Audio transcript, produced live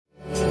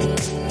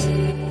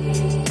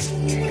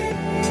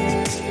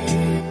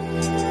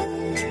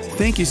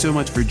Thank you so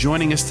much for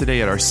joining us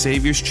today at our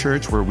Savior's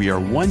Church, where we are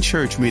one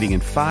church meeting in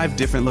 5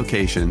 different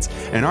locations.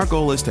 And our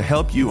goal is to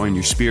help you on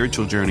your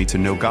spiritual journey to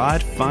know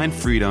God, find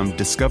freedom,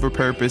 discover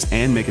purpose,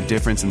 and make a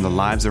difference in the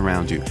lives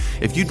around you.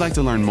 If you'd like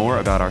to learn more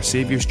about our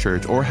Savior's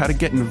Church or how to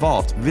get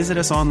involved, visit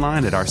us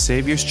online at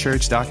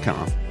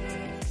oursaviorschurch.com.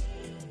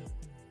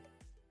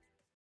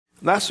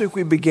 Last week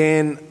we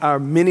began our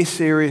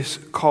mini-series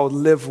called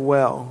Live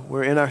Well.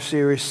 We're in our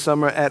series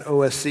Summer at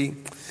OSC.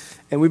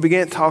 And we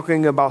began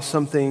talking about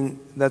something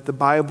that the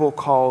Bible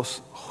calls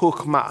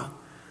hukmah.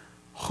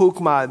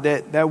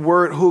 Hukmah, that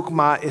word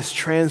hukmah is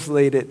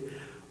translated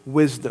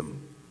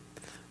wisdom.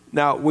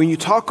 Now, when you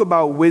talk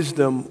about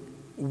wisdom,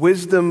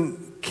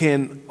 wisdom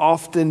can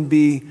often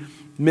be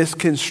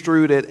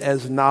misconstrued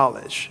as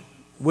knowledge.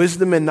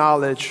 Wisdom and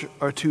knowledge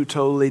are 2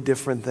 totally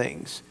different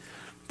things.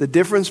 The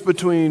difference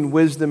between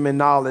wisdom and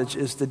knowledge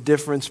is the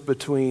difference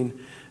between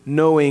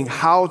knowing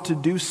how to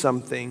do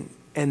something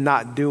and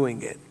not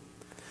doing it.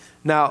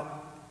 Now,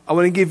 I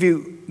want to give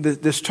you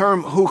this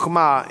term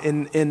hukmah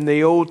in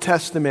the Old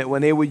Testament.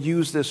 When they would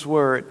use this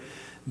word,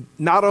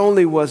 not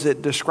only was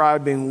it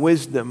describing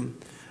wisdom,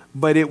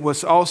 but it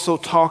was also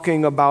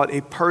talking about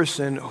a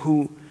person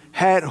who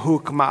had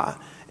hukmah,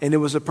 and it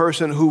was a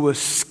person who was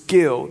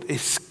skilled, a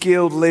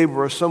skilled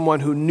laborer, someone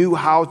who knew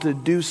how to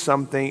do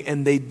something,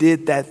 and they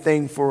did that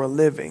thing for a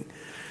living.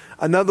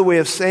 Another way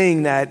of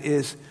saying that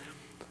is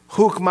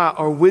hukmah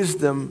or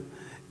wisdom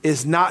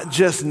is not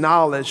just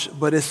knowledge,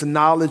 but it's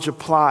knowledge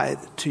applied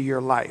to your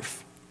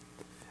life.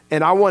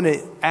 And I want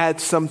to add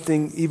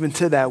something even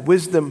to that.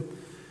 Wisdom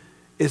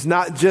is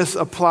not just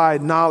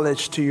applied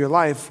knowledge to your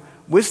life.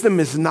 Wisdom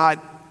is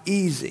not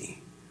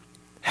easy.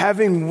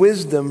 Having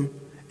wisdom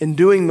and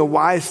doing the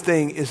wise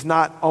thing is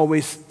not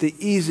always the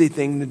easy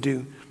thing to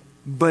do,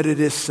 but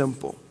it is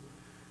simple.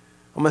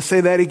 I'm going to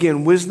say that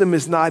again. Wisdom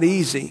is not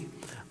easy,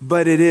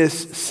 but it is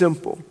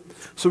simple.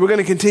 So we're going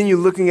to continue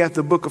looking at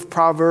the book of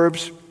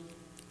Proverbs.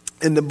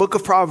 And the book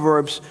of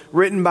Proverbs,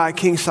 written by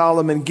King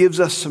Solomon, gives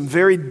us some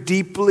very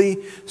deeply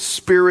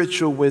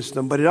spiritual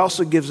wisdom, but it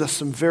also gives us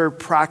some very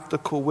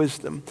practical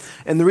wisdom.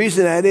 And the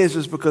reason that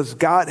is because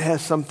God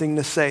has something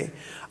to say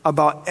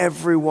about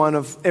every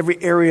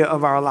area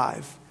of our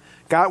life.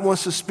 God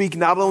wants to speak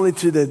not only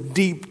to the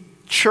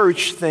deep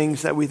church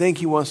things that we think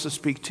he wants to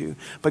speak to,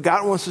 but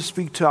God wants to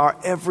speak to our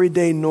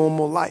everyday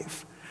normal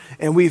life.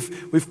 And we've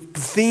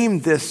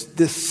themed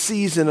this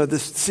season of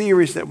this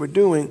series that we're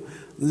doing,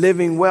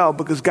 Living Well,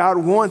 because God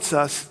wants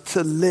us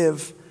to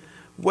live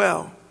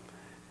well.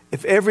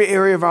 If every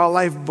area of our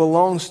life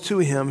belongs to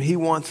him, he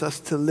wants us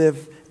to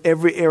live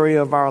every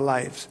area of our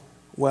lives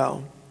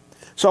well.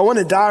 So I want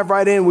to dive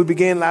right in. We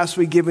began last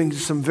week giving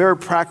some very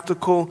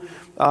practical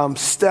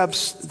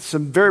steps,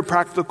 some very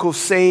practical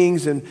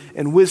sayings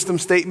and wisdom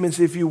statements,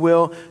 if you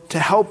will, to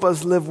help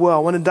us live well. I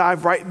want to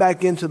dive right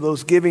back into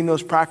those, giving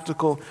those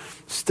practical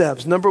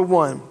steps. Number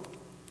 1,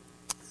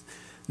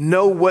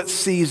 know what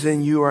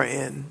season you are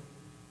in.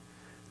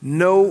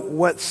 Know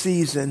what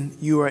season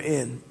you are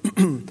in.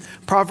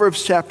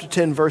 Proverbs chapter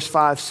 10, verse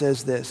 5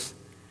 says this.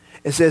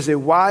 It says, a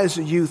wise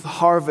youth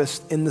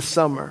harvests in the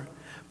summer,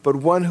 but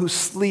one who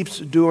sleeps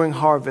during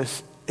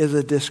harvest is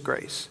a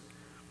disgrace.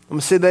 I'm going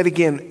to say that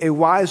again. A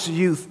wise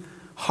youth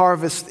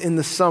harvests in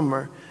the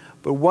summer,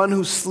 but one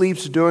who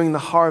sleeps during the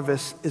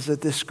harvest is a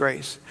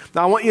disgrace.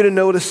 Now, I want you to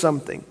notice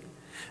something.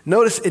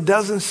 Notice it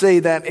doesn't say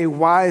that a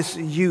wise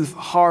youth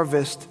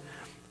harvests,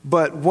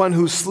 but one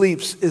who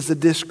sleeps is a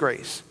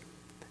disgrace.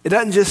 It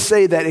doesn't just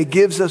say that. It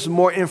gives us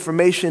more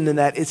information than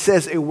that. It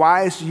says a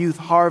wise youth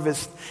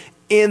harvests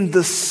in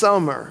the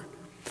summer.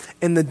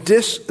 And the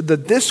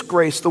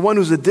disgrace, the one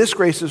who's a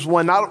disgrace is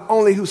one not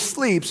only who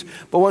sleeps,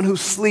 but one who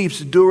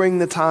sleeps during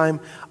the time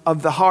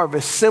of the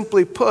harvest.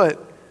 Simply put,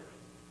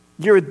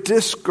 you're a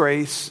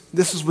disgrace.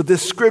 This is what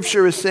this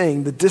scripture is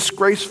saying. The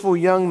disgraceful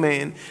young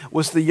man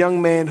was the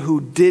young man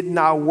who did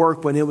not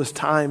work when it was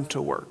time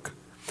to work.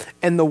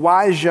 And the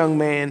wise young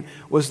man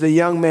was the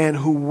young man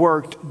who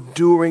worked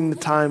during the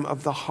time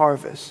of the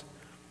harvest.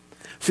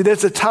 See,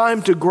 there's a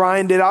time to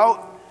grind it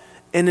out,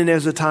 and then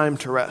there's a time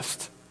to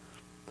rest.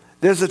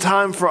 There's a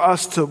time for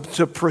us to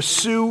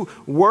pursue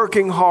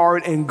working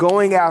hard and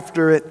going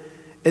after it,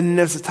 and then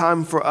there's a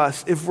time for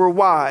us, if we're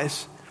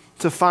wise,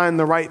 to find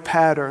the right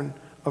pattern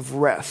of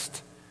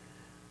rest.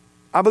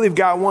 I believe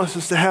God wants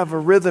us to have a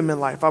rhythm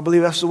in life. I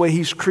believe that's the way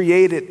he's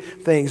created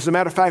things. As a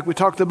matter of fact, we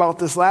talked about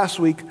this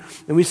last week,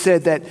 and we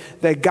said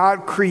that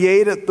God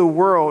created the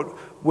world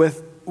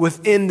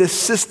within this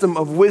system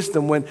of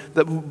wisdom. When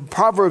the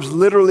Proverbs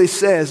literally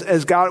says,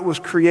 as God was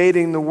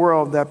creating the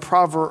world,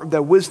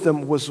 that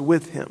wisdom was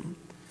with him.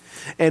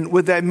 And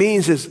what that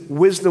means is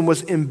wisdom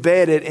was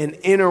embedded and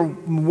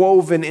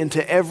interwoven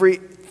into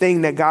everything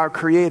that God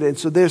created. And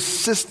so there's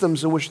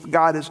systems in which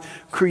God has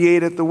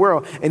created the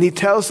world. And he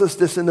tells us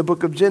this in the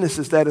book of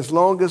Genesis, that as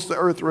long as the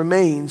earth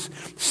remains,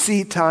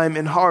 seed time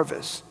and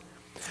harvest.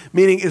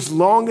 Meaning as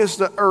long as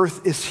the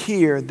earth is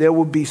here, there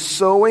will be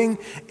sowing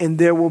and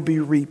there will be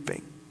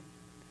reaping.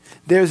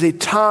 There's a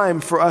time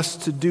for us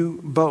to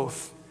do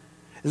both.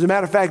 As a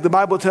matter of fact, the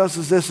Bible tells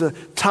us there's a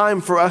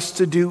time for us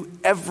to do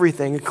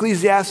everything.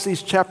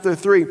 Ecclesiastes chapter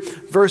 3,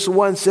 verse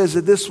 1 says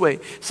it this way.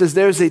 It says,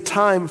 there's a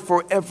time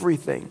for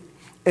everything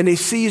and a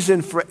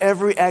season for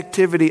every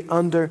activity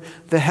under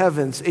the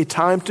heavens. A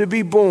time to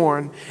be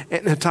born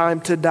and a time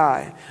to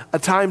die. A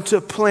time to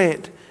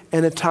plant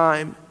and a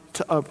time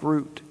to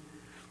uproot.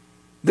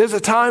 There's a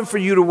time for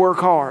you to work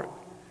hard.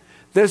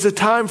 There's a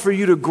time for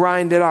you to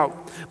grind it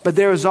out. But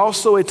there is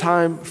also a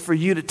time for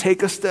you to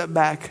take a step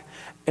back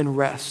and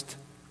rest.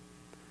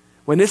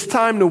 When it's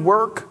time to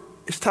work,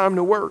 it's time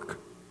to work.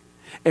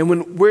 And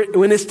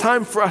when it's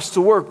time for us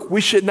to work,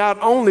 we should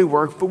not only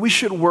work, but we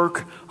should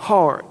work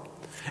hard.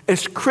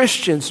 As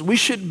Christians, we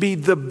should be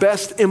the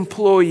best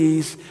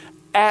employees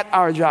at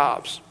our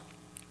jobs.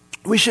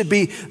 We should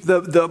be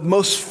the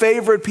most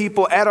favored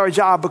people at our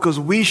job because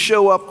we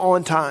show up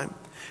on time.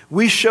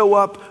 We show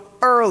up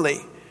early.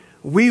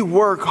 We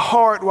work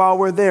hard while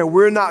we're there.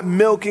 We're not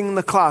milking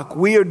the clock.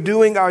 We are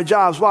doing our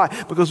jobs. Why?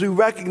 Because we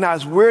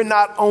recognize we're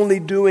not only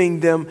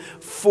doing them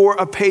for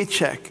a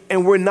paycheck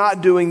and we're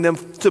not doing them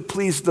to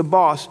please the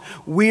boss.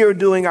 We are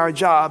doing our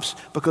jobs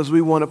because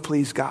we want to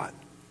please God.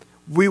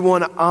 We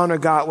want to honor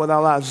God with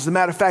our lives. As a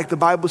matter of fact, the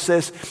Bible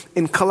says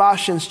in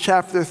Colossians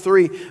chapter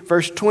 3,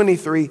 verse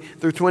 23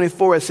 through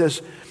 24, it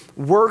says,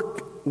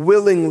 work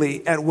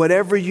willingly at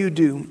whatever you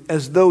do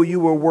as though you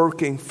were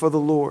working for the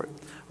Lord,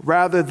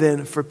 rather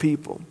than for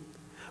people.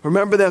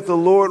 Remember that the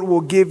Lord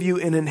will give you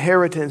an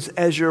inheritance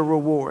as your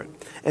reward,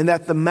 and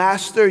that the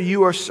master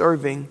you are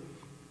serving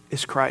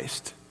is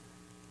Christ.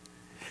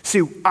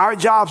 See, our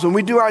jobs, when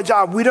we do our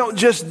job, we don't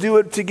just do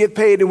it to get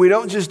paid, and we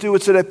don't just do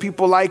it so that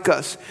people like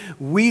us.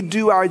 We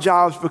do our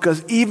jobs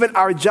because even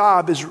our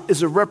job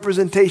is a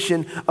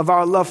representation of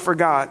our love for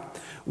God.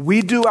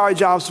 We do our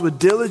jobs with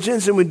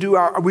diligence, and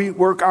we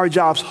work our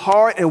jobs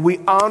hard, and we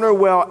honor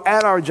well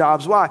at our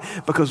jobs. Why?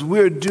 Because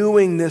we're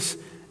doing this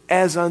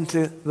as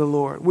unto the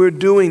Lord. We're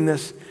doing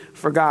this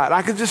for God.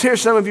 I can just hear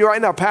some of you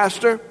right now,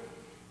 Pastor,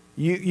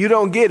 you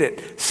don't get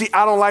it. See,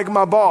 I don't like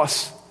my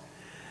boss.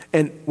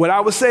 And what I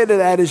would say to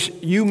that is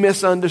you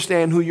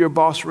misunderstand who your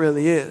boss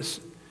really is.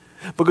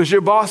 Because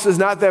your boss is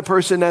not that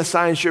person that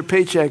signs your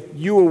paycheck.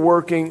 You are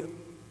working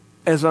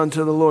as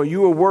unto the Lord.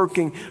 You are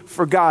working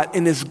for God.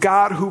 And it's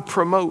God who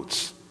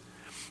promotes.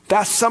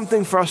 That's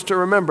something for us to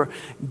remember.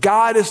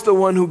 God is the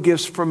one who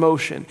gives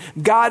promotion.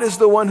 God is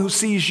the one who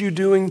sees you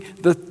doing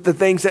the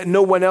things that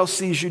no one else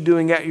sees you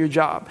doing at your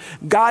job.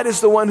 God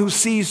is the one who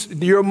sees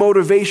your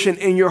motivation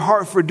in your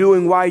heart for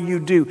doing why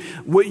you do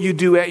what you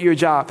do at your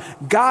job.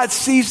 God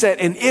sees that,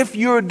 and if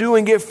you're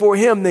doing it for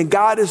him, then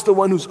God is the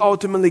one who's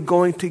ultimately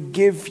going to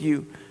give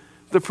you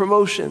the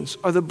promotions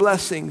or the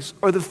blessings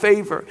or the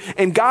favor.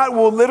 And God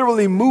will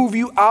literally move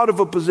you out of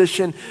a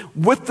position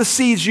with the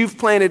seeds you've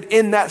planted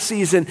in that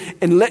season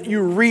and let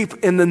you reap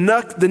in the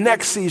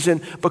next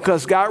season,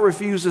 because God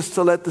refuses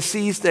to let the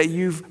seeds that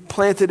you've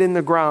planted in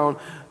the ground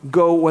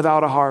go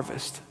without a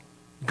harvest,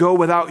 go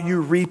without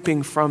you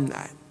reaping from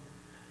that.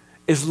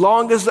 As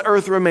long as the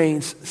earth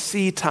remains,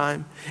 seed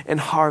time and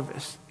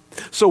harvest.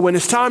 So when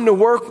it's time to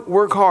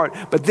work hard.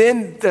 But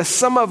then there's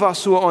some of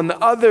us who are on the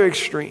other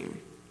extreme.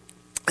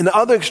 And the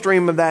other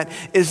extreme of that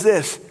is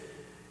this.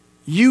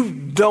 You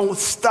don't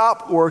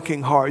stop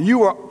working hard.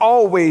 You are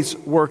always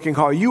working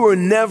hard. You are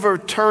never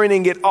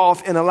turning it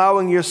off and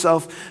allowing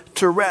yourself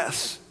to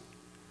rest.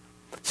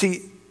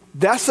 See,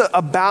 that's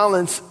a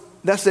balance.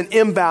 That's an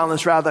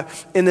imbalance, rather,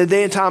 in the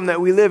day and time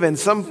that we live in.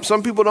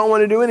 Some people don't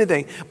want to do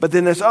anything, but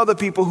then there's other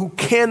people who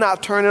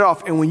cannot turn it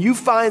off. And when you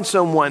find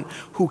someone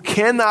who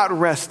cannot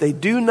rest, they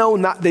do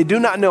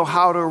not know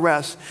how to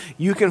rest,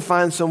 you can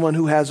find someone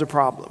who has a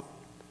problem.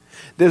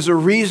 There's a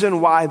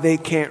reason why they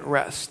can't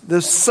rest.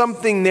 There's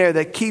something there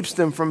that keeps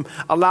them from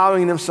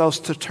allowing themselves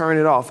to turn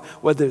it off.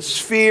 Whether it's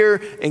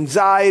fear,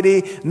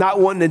 anxiety, not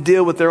wanting to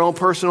deal with their own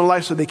personal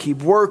life, so they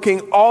keep working.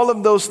 All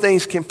of those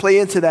things can play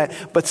into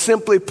that. But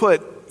simply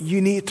put,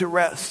 you need to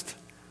rest.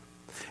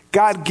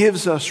 God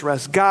gives us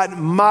rest. God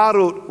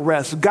modeled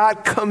rest.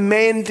 God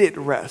commanded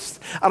rest.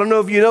 I don't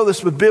know if you know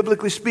this, but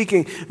biblically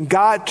speaking,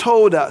 God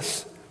told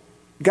us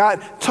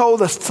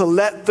to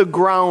let the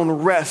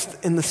ground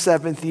rest in the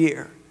seventh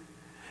year.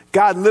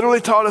 God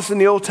literally taught us in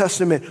the Old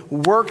Testament,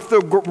 work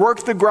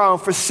the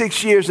ground for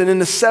 6 years, and in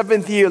the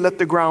seventh year, let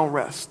the ground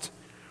rest.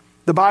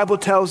 The Bible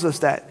tells us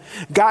that.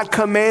 God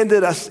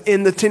commanded us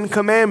in the 10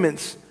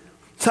 Commandments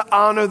to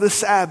honor the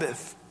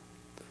Sabbath.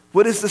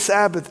 What is the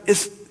Sabbath?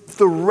 It's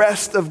the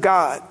rest of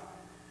God.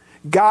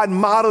 God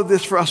modeled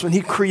this for us when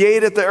he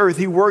created the earth.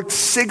 He worked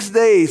 6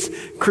 days,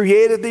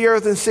 created the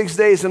earth in 6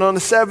 days, and on the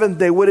seventh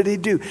day, what did he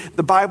do?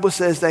 The Bible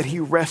says that he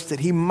rested.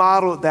 He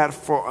modeled that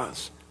for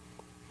us.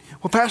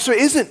 Well, Pastor,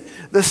 isn't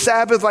the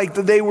Sabbath like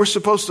the day we're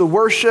supposed to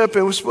worship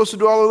and we're supposed to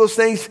do all of those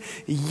things?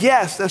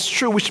 Yes, that's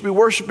true. We should be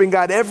worshiping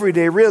God every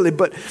day, really.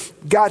 But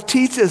God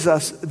teaches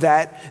us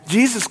that.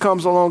 Jesus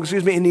comes along,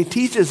 and he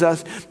teaches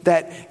us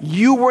that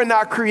you were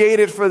not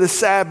created for the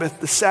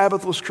Sabbath. The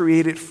Sabbath was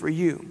created for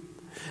you.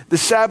 The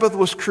Sabbath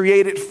was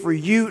created for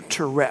you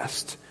to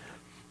rest.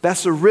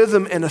 That's a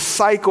rhythm and a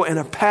cycle and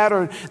a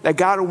pattern that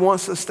God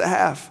wants us to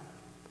have.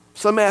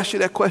 So let me ask you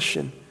that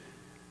question.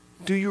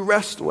 Do you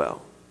rest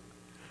well?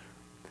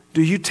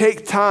 Do you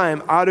take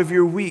time out of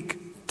your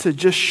week to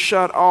just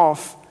shut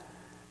off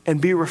and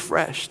be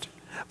refreshed?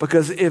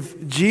 Because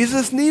if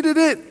Jesus needed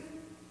it,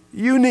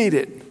 you need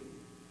it.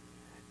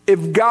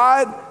 If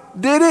God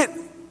did it,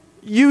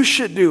 you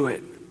should do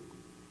it.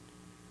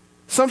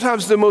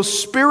 Sometimes the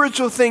most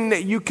spiritual thing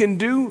that you can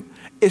do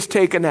is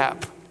take a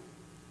nap.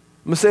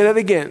 I'm going to say that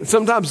again.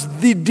 Sometimes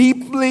the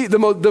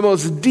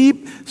most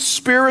deep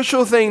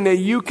spiritual thing that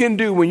you can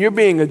do when you're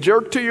being a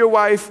jerk to your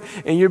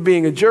wife and you're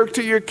being a jerk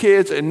to your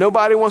kids and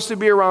nobody wants to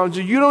be around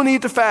you, you don't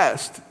need to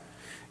fast.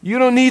 You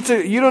don't need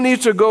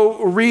to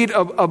go read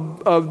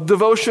a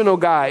devotional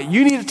guide.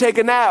 You need to take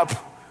a nap.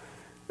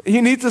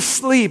 You need to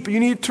sleep. You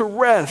need to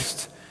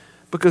rest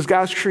because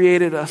God's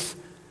created us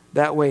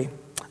that way.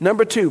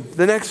 Number 2,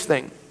 the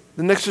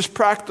next just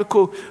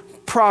practical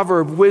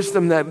proverb,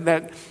 wisdom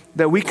that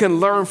we can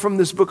learn from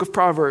this book of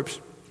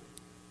Proverbs.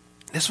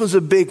 This one's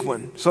a big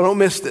one, so don't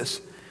miss this.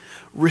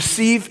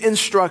 Receive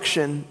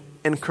instruction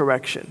and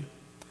correction.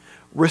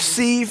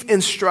 Receive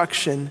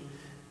instruction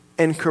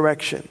and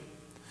correction.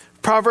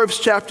 Proverbs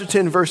chapter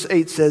 10, verse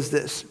 8 says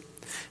this. It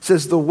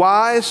says, the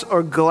wise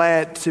are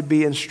glad to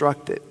be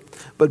instructed,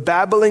 but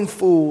babbling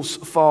fools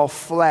fall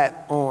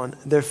flat on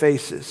their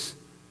faces.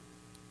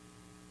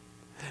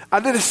 I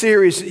did a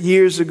series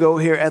years ago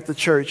here at the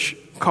church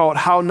called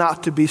How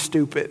Not to Be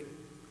Stupid.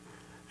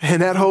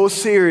 And that whole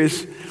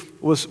series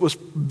was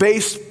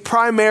based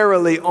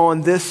primarily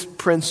on this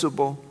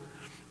principle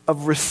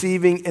of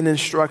receiving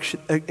instruction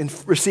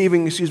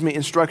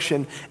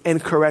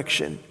and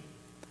correction.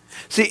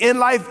 See, in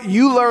life,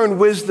 you learn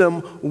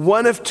wisdom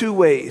one of 2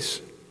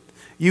 ways.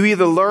 You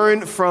either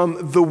learn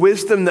from the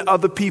wisdom that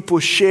other people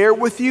share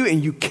with you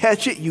and you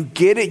catch it, you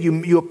get it,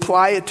 you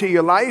apply it to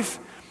your life,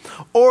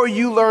 or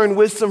you learn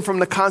wisdom from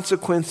the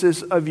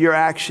consequences of your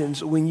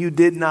actions when you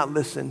did not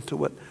listen to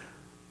what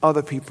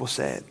other people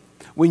said,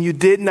 when you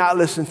did not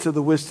listen to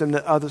the wisdom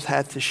that others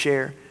had to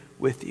share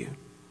with you.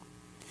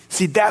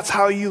 See, that's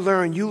how you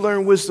learn. You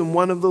learn wisdom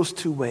one of those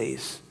 2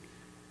 ways.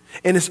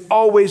 And it's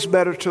always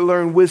better to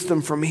learn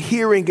wisdom from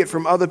hearing it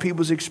from other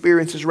people's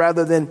experiences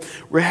rather than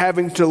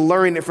having to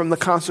learn it from the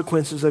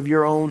consequences of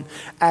your own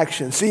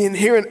actions. See,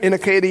 here in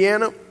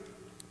Acadiana,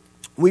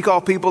 we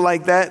call people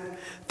like that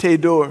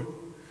Tedor.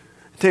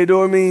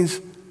 Tedor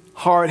means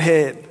hard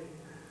head.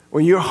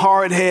 When you're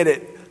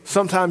hard-headed,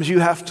 sometimes you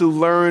have to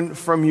learn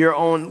from your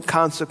own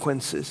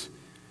consequences.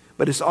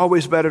 But it's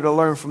always better to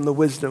learn from the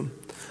wisdom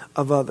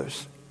of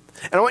others.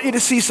 And I want you to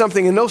see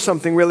something and know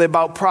something really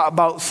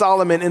about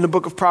Solomon in the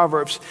book of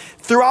Proverbs.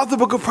 Throughout the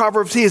book of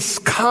Proverbs, he is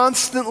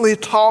constantly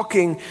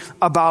talking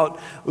about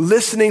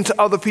listening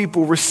to other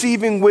people,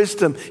 receiving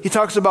wisdom. He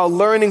talks about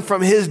learning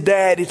from his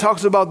dad. He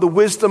talks about the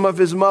wisdom of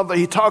his mother.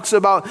 He talks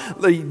about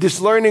this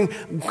learning,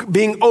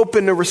 being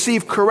open to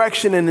receive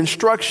correction and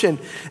instruction.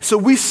 So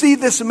we see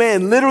this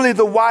man, literally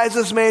the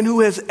wisest man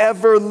who has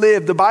ever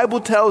lived. The Bible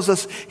tells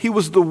us he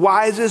was the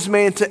wisest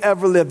man to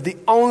ever live. The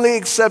only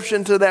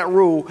exception to that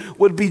rule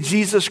would be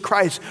Jesus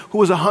Christ, who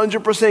was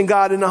 100%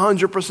 God and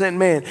 100%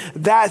 man.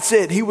 That's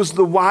it. He was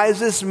the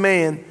wisest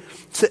man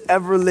to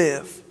ever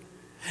live.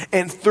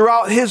 And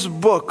throughout his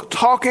book,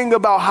 talking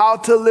about how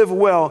to live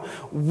well,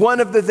 one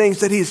of the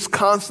things that he's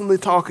constantly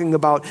talking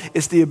about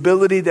is the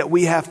ability that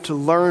we have to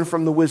learn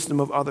from the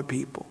wisdom of other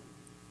people,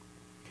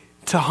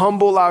 to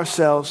humble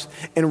ourselves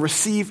and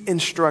receive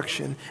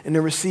instruction and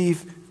to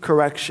receive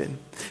correction.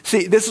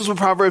 See, this is what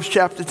Proverbs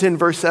chapter 10,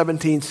 verse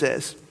 17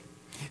 says.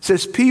 It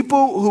says,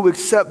 people who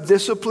accept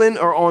discipline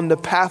are on the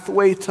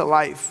pathway to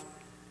life,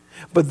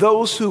 but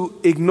those who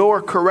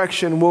ignore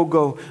correction will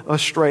go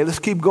astray. Let's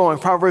keep going.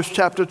 Proverbs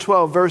chapter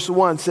 12, verse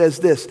 1 says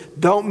this.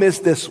 Don't miss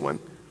this one.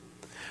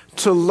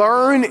 To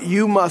learn,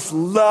 you must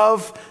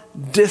love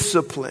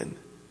discipline.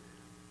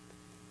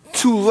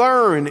 To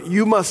learn,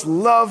 you must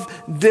love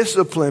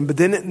discipline. But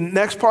then the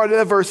next part of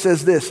that verse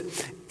says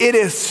this. It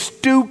is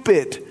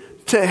stupid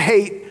to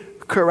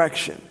hate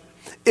correction.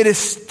 It is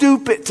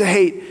stupid to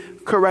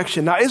hate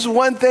correction. Now, it's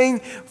one thing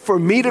for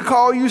me to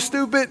call you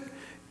stupid.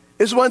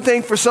 It's one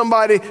thing for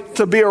somebody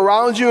to be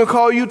around you and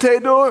call you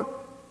Tedor.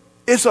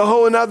 It's a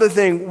whole other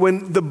thing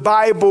when the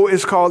Bible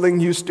is calling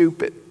you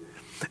stupid.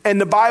 And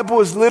the Bible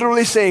is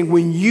literally saying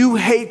when you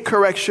hate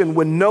correction,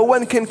 when no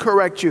one can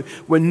correct you,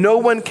 when no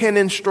one can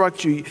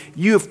instruct you,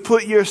 you have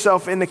put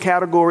yourself in the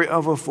category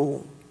of a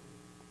fool.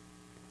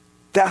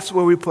 That's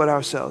where we put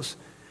ourselves.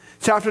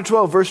 Chapter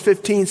 12, verse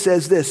 15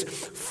 says this.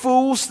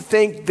 Fools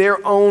think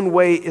their own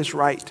way is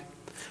right,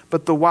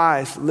 but the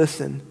wise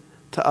listen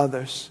to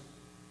others.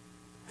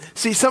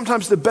 See,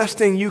 sometimes the best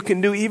thing you can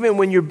do, even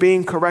when you're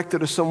being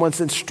corrected or someone's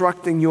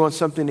instructing you on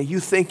something that you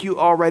think you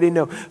already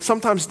know,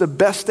 sometimes the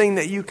best thing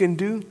that you can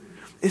do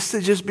is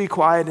to just be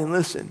quiet and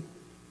listen.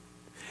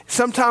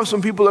 Sometimes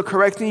when people are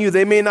correcting you,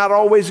 they may not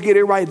always get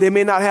it right. They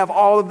may not have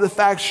all of the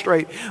facts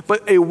straight.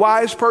 But a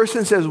wise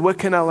person says, what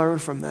can I learn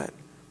from that?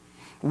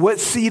 What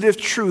seed of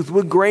truth,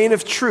 what grain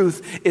of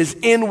truth is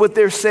in what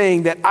they're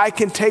saying that I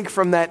can take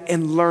from that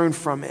and learn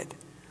from it?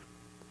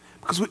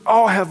 Because we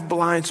all have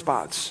blind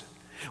spots.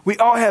 We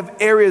all have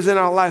areas in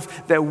our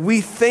life that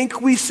we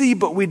think we see,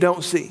 but we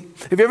don't see.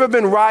 Have you ever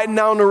been riding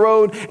down the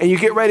road and you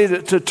get ready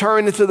to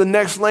turn into the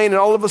next lane, and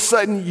all of a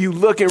sudden you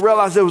look and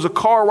realize there was a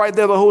car right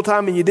there the whole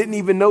time and you didn't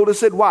even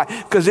notice it? Why?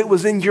 Because it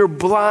was in your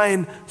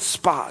blind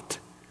spot.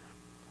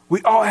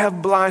 We all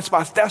have blind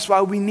spots. That's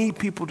why we need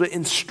people to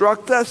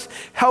instruct us,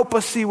 help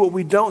us see what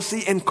we don't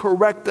see, and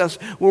correct us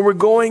when we're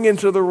going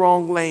into the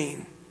wrong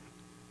lane.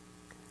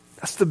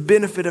 That's the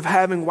benefit of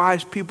having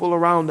wise people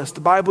around us. The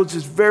Bible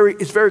is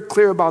very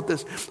clear about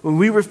this. When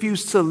we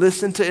refuse to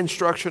listen to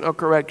instruction or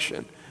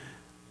correction,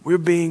 we're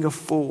being a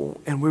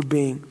fool and we're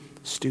being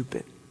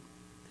stupid.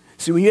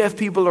 See, when you have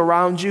people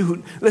around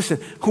you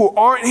who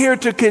aren't here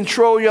to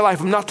control your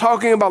life. I'm not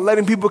talking about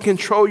letting people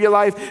control your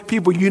life.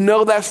 People, you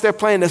know that's their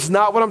plan. That's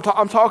not what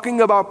I'm talking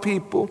about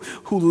people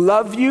who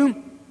love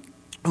you,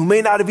 who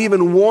may not have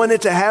even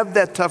wanted to have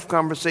that tough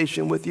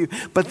conversation with you,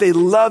 but they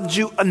loved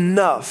you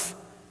enough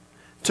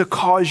to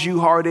cause you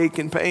heartache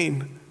and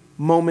pain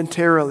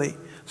momentarily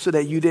so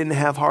that you didn't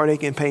have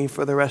heartache and pain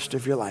for the rest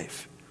of your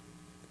life.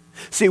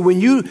 See, when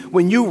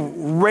you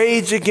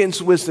rage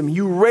against wisdom,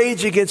 you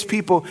rage against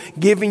people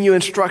giving you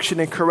instruction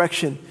and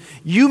correction,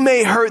 you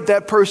may hurt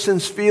that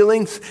person's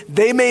feelings.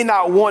 They may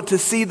not want to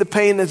see the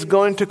pain that's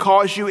going to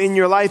cause you in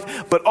your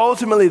life, but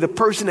ultimately the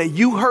person that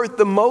you hurt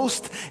the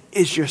most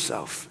is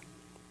yourself.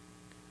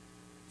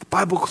 The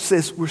Bible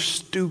says we're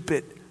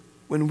stupid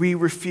when we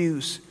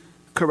refuse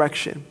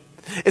correction.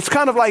 It's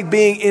kind of like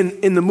being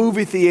in the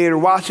movie theater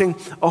watching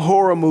a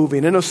horror movie.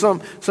 And I know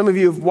some of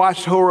you have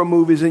watched horror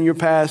movies in your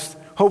past.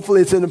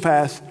 Hopefully it's in the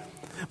past.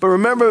 But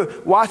remember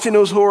watching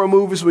those horror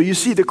movies where you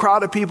see the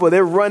crowd of people,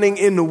 they're running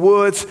in the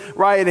woods,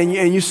 right? And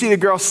you see the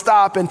girl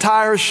stop and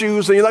tie her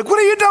shoes. And you're like, what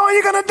are you doing?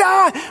 You're going to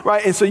die,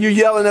 right? And so you're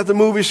yelling at the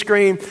movie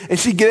screen. And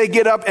they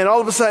get up, and all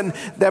of a sudden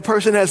that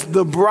person has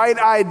the bright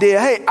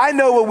idea. Hey, I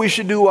know what we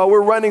should do while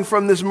we're running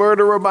from this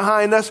murderer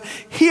behind us.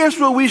 Here's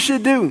what we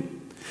should do.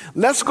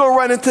 Let's go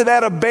run into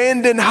that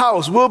abandoned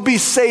house. We'll be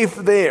safe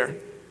there,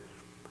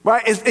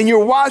 right? And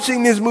you're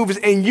watching these movies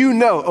and you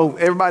know,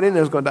 everybody in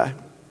there is going to die.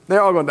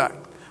 They're all going to die.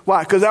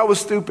 Why? Because that was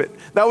stupid.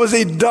 That was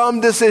a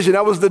dumb decision.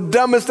 That was the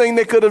dumbest thing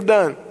they could have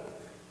done.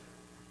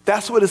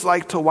 That's what it's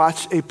like to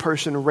watch a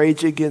person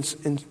rage against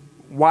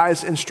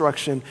wise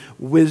instruction,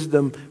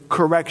 wisdom,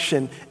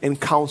 correction,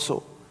 and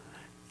counsel.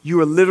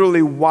 You are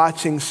literally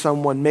watching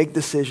someone make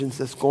decisions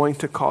that's going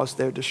to cause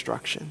their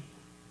destruction.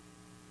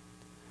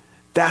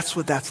 That's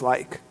what that's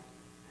like.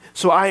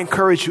 So I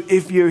encourage you,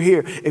 if you're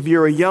here, if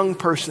you're a young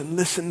person,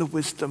 listen to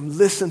wisdom.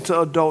 Listen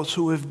to adults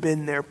who have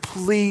been there.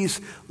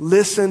 Please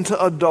listen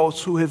to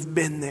adults who have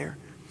been there.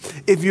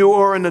 If you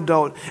are an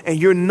adult and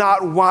you're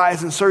not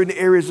wise in certain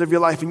areas of your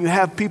life, and you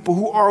have people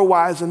who are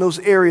wise in those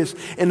areas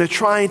and they're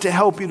trying to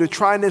help you, they're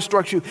trying to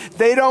instruct you,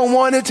 they don't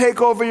want to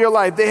take over your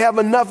life. They have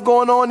enough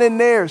going on in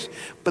theirs.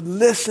 But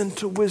listen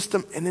to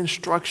wisdom and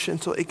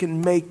instruction so it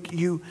can make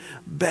you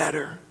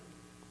better.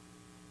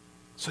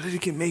 So that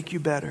it can make you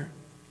better.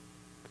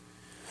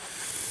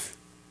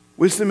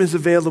 Wisdom is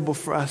available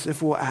for us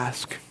if we'll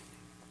ask.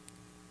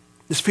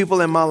 There's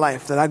people in my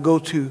life that I go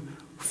to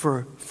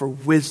for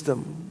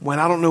wisdom. When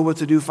I don't know what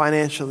to do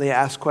financially, I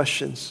ask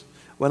questions.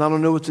 When I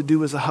don't know what to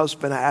do as a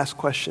husband, I ask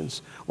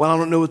questions. When I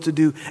don't know what to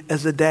do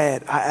as a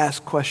dad, I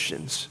ask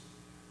questions.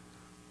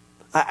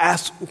 I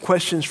ask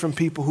questions from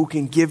people who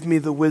can give me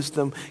the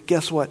wisdom,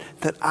 guess what,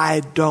 that I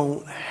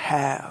don't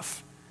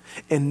have.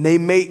 And they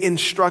may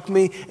instruct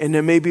me, and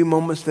there may be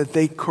moments that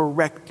they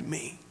correct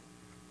me.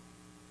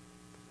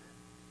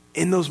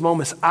 In those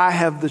moments, I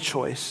have the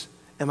choice.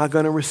 Am I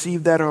going to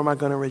receive that or am I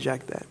going to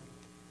reject that?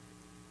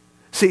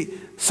 See,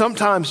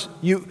 sometimes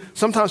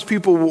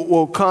people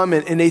will come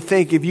and they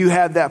think if you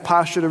have that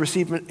posture to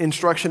receive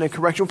instruction and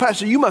correction, well,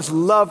 Pastor, you must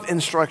love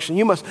instruction.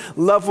 You must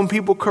love when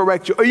people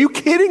correct you. Are you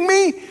kidding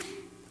me?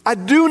 I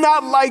do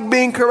not like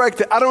being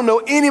corrected. I don't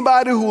know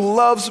anybody who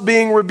loves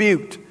being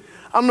rebuked.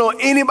 I don't know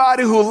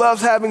anybody who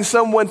loves having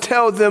someone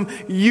tell them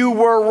you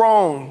were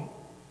wrong.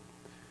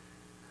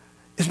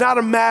 It's not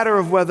a matter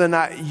of whether or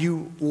not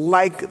you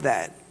like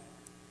that.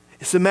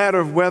 It's a matter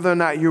of whether or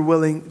not you're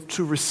willing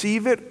to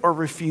receive it or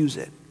refuse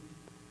it.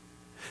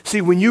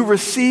 See, when you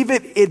receive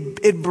it,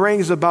 it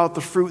brings about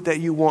the fruit that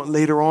you want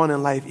later on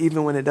in life,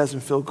 even when it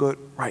doesn't feel good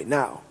right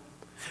now.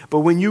 But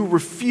when you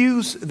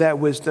refuse that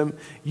wisdom,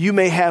 you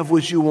may have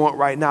what you want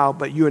right now,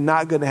 but you're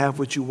not going to have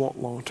what you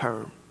want long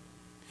term.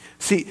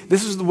 See,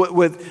 this is what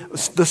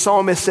the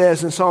psalmist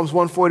says in Psalms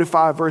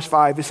 145, verse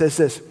 5. It says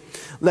this,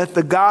 let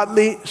the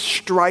godly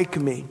strike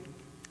me.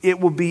 It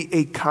will be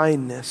a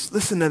kindness.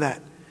 Listen to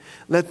that.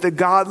 Let the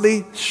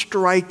godly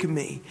strike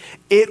me.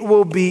 It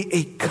will be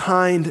a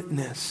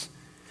kindness.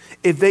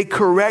 If they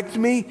correct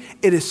me,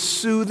 it is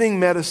soothing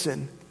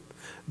medicine.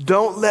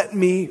 Don't let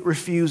me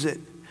refuse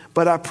it.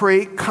 But I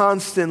pray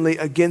constantly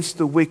against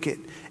the wicked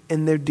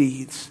and their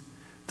deeds.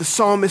 The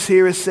psalmist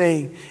here is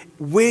saying,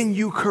 when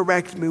you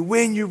correct me,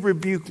 when you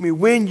rebuke me,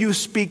 when you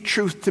speak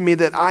truth to me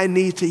that I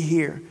need to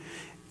hear,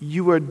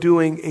 you are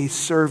doing a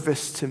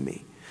service to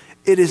me.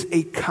 It is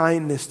a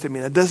kindness to me.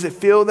 Now, does it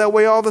feel that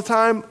way all the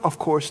time? Of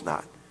course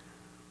not.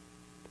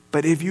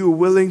 But if you are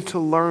willing to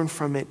learn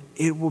from it,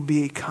 it will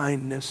be a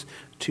kindness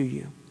to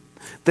you.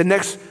 The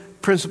next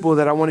principle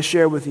that I want to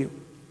share with you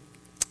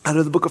out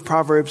of the book of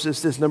Proverbs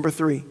is this, number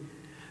 3.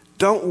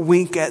 Don't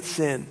wink at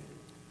sin.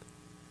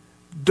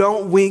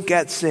 Don't wink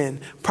at sin.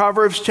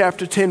 Proverbs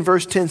chapter 10,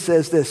 verse 10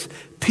 says this,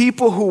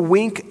 people who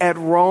wink at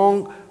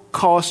wrong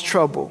cause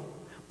trouble,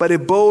 but a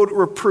bold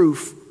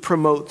reproof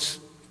promotes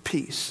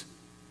peace.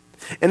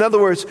 In other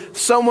words,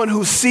 someone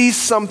who sees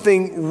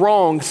something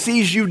wrong,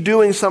 sees you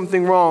doing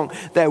something wrong,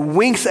 that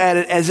winks at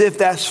it as if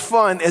that's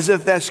fun, as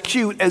if that's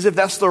cute, as if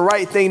that's the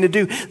right thing to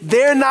do,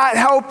 they're not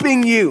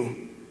helping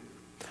you.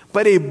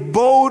 But a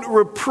bold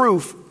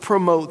reproof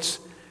promotes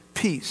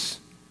peace.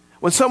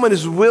 When someone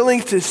is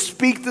willing to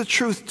speak the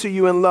truth to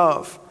you in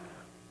love,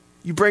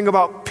 you bring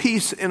about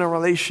peace in a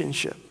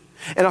relationship.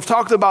 And I've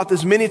talked about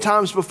this many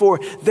times before.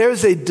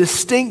 There's a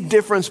distinct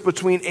difference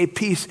between a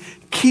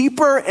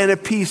peacekeeper and a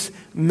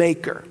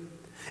peacemaker.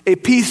 A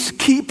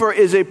peacekeeper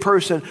is a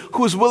person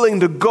who is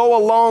willing to go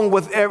along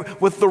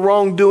with the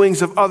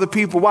wrongdoings of other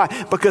people. Why?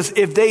 Because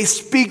if they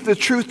speak the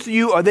truth to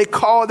you or they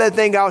call that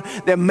thing out,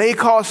 that may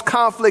cause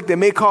conflict, that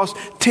may cause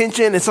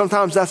tension, and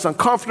sometimes that's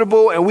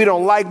uncomfortable, and we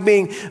don't like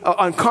being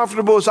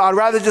uncomfortable, so I'd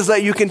rather just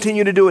let you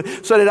continue to do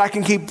it so that I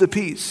can keep the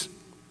peace.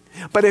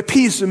 But a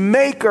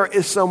peacemaker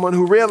is someone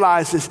who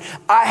realizes,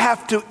 I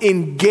have to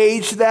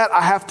engage that.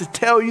 I have to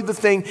tell you the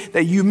thing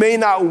that you may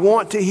not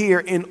want to hear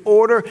in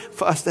order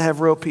for us to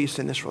have real peace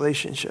in this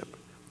relationship.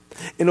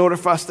 In order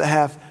for us to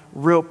have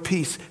real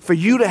peace, for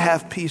you to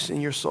have peace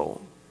in your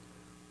soul.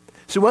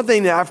 So one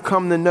thing that I've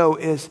come to know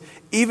is,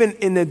 even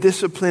in the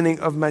disciplining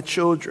of my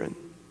children,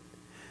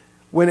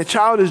 when a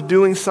child is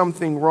doing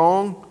something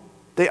wrong,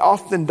 they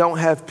often don't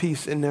have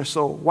peace in their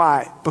soul.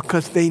 Why?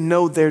 Because they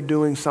know they're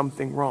doing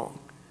something wrong.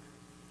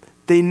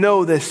 They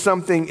know that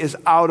something is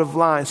out of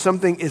line,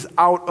 something is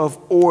out of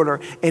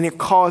order, and it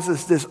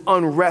causes this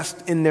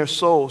unrest in their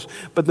souls.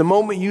 But the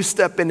moment you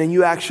step in and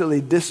you actually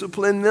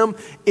discipline them,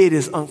 it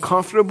is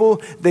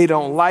uncomfortable. They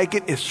don't like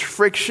it. It's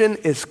friction.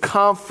 It's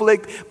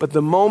conflict. But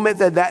the moment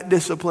that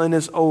discipline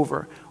is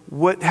over,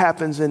 what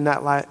happens in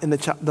that life, in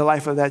the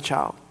life of that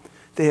child?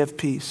 They have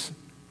peace.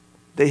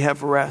 They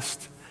have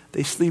rest.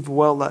 They sleep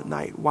well at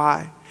night.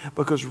 Why?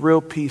 Because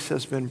real peace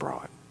has been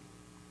brought.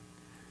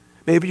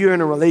 Maybe you're in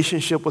a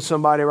relationship with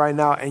somebody right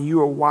now and you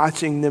are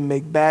watching them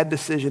make bad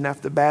decision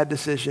after bad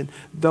decision.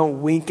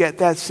 Don't wink at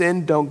that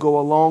sin. Don't go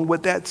along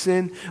with that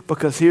sin.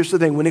 Because here's the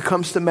thing. When it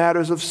comes to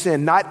matters of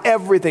sin, not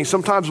everything.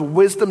 Sometimes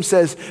wisdom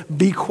says,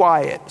 be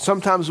quiet.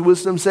 Sometimes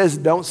wisdom says,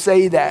 don't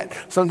say that.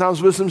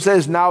 Sometimes wisdom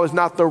says, now is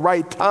not the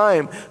right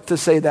time to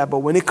say that. But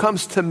when it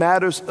comes to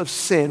matters of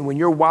sin, when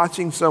you're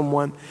watching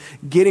someone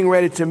getting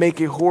ready to make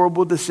a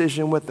horrible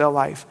decision with their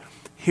life,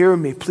 hear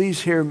me.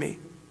 Please hear me.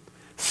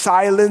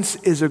 Silence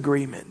is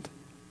agreement.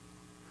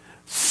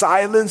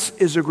 Silence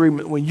is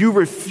agreement. When you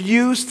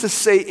refuse to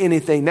say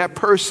anything, that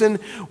person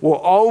will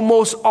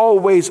almost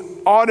always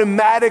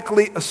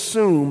automatically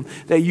assume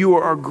that you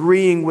are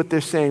agreeing with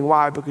their saying.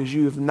 Why? Because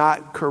you have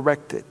not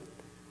corrected.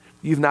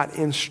 You've not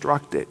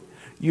instructed.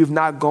 You've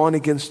not gone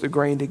against the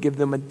grain to give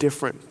them a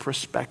different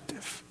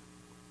perspective.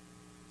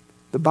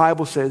 The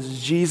Bible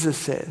says, Jesus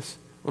says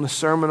on the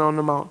Sermon on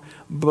the Mount,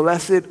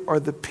 blessed are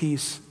the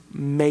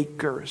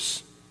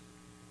peacemakers.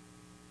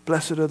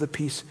 Blessed are the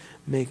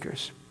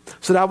peacemakers.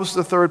 So that was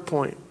the third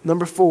point.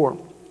 Number 4,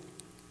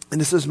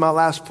 and this is my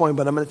last point,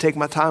 but I'm going to take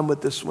my time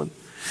with this one.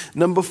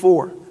 Number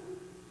 4,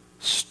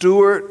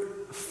 steward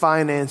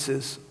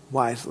finances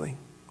wisely.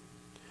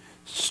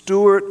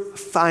 Steward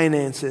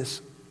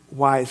finances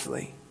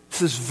wisely.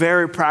 This is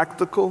very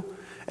practical,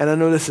 and I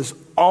know this is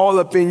all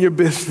up in your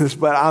business,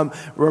 but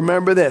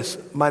remember this.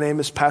 My name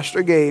is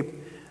Pastor Gabe,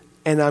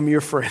 and I'm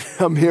your friend.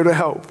 I'm here to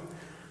help.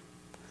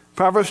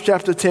 Proverbs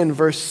chapter 10,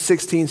 verse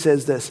 16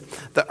 says this,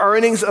 the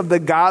earnings of the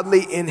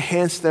godly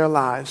enhance their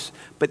lives,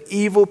 but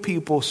evil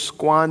people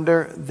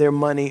squander their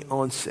money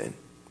on sin.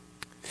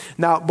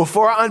 Now,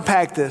 before I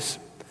unpack this,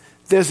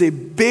 there's a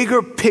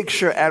bigger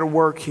picture at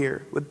work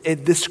here with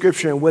this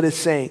scripture and what it's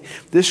saying.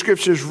 This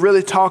scripture is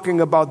really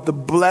talking about the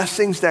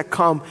blessings that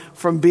come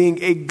from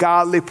being a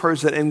godly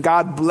person and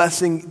God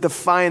blessing the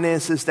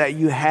finances that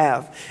you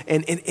have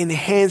and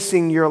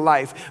enhancing your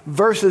life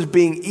versus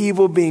being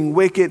evil, being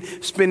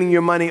wicked, spending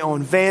your money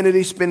on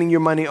vanity, spending your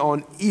money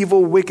on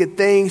evil, wicked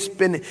things,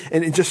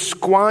 and just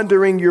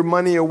squandering your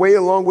money away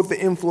along with the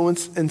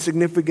influence and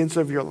significance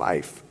of your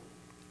life.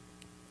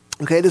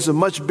 Okay, there's a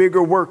much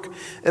bigger work,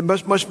 a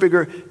much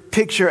bigger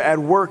picture at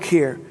work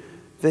here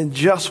than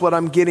just what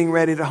I'm getting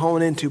ready to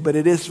hone into, but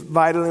it is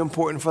vitally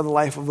important for the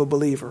life of a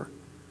believer.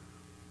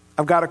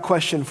 I've got a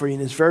question for you,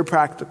 and it's very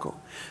practical.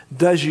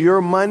 Does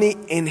your money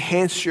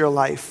enhance your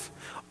life,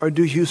 or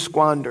do you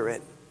squander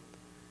it?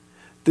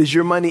 Does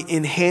your money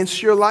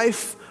enhance your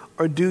life,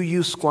 or do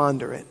you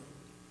squander it?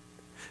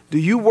 Do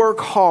you work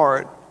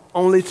hard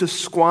only to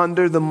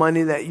squander the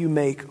money that you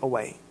make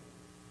away?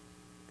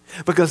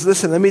 Because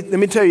listen, let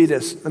me tell you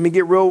this. Let me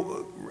get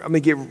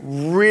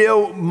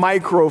real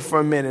micro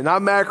for a minute.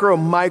 Not macro,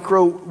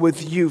 micro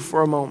with you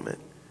for a moment.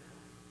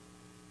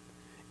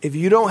 If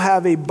you don't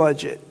have a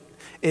budget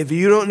If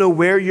you don't know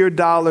where your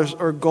dollars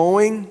are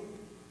going,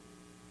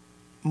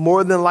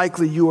 more than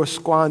likely you are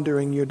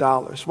squandering your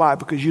dollars. Why?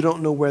 Because you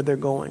don't know where they're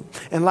going.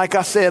 And like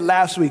I said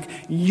last week,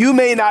 you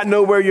may not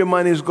know where your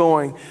money is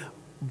going,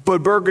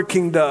 but Burger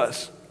King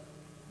does.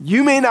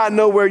 You may not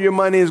know where your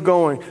money is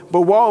going, but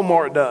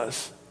Walmart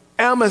does.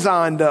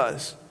 Amazon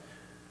does.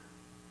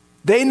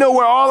 They know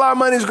where all our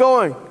money is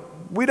going.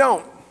 We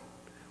don't.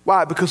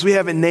 Why? Because we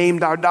haven't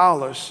named our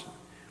dollars.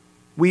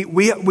 We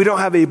don't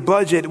have a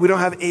budget. We don't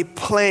have a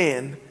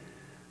plan.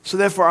 So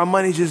therefore, our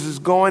money just is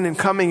going and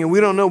coming, and we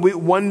don't know.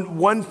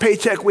 One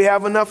paycheck we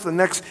have enough, the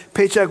next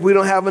paycheck we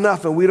don't have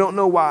enough, and we don't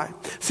know why.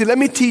 See, let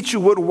me teach you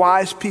what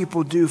wise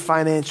people do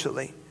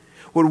financially.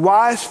 With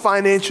wise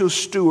financial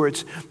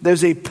stewards,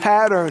 there's a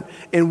pattern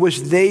in which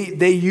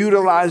they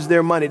utilize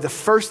their money. The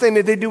first thing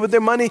that they do with their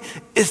money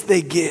is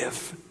they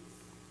give.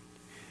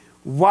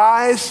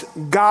 Wise,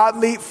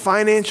 godly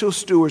financial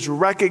stewards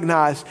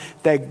recognize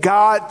that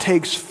God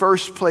takes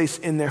first place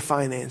in their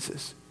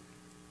finances.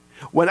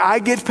 When I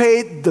get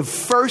paid, the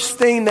first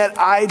thing that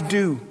I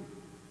do,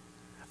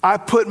 I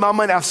put my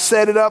money, I've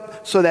set it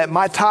up so that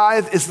my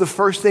tithe is the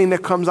first thing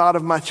that comes out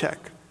of my check.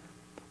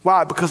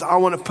 Why? Because I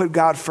want to put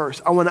God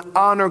first. I want to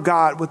honor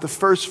God with the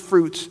first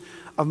fruits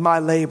of my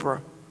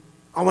labor.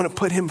 I want to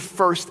put him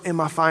first in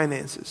my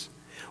finances.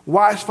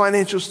 Wise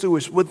financial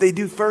stewards, what they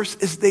do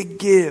first is they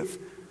give.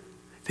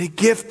 They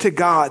give to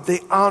God. They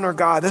honor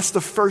God. That's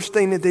the first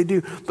thing that they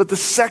do. But the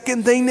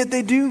second thing that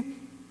they do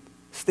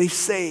is they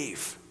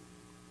save.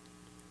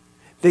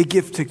 They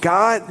give to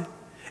God,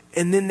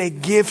 and then they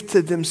give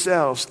to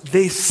themselves.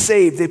 They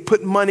save. They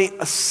put money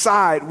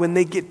aside when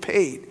they get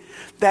paid.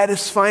 That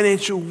is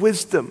financial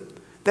wisdom.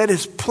 That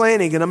is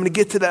planning, and I'm going to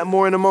get to that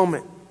more in a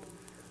moment.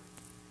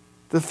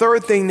 The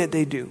third thing that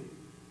they do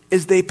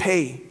is they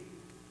pay.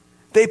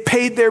 They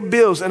paid their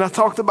bills, and I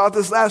talked about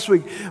this last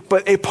week,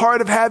 but a part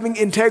of having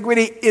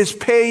integrity is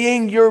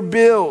paying your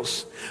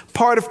bills.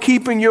 Part of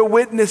keeping your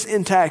witness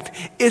intact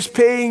is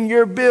paying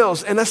your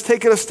bills. And let's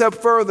take it a step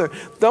further.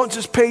 Don't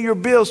just pay your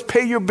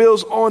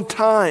bills on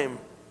time.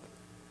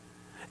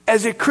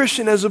 As a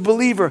Christian, as a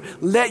believer,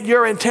 let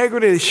your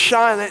integrity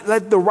shine.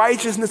 Let the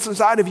righteousness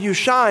inside of you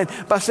shine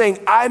by saying,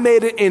 I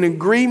made an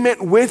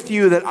agreement with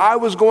you that I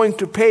was going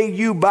to pay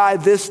you by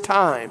this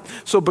time.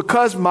 So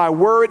because my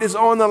word is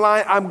on the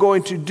line, I'm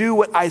going to do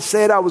what I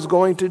said I was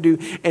going to do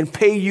and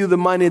pay you the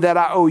money that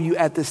I owe you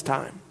at this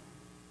time.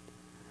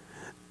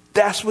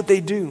 That's what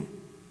they do.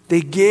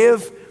 They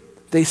give,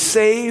 they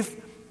save,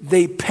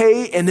 they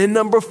pay, and then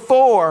number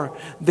 4,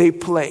 they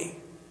play.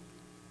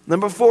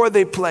 Number 4,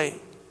 they play.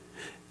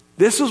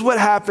 This is what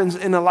happens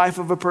in the life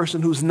of a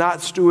person who's not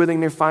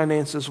stewarding their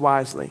finances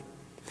wisely.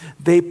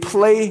 They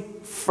play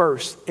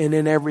first, and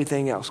then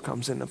everything else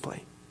comes into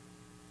play.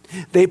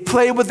 They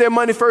play with their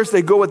money first.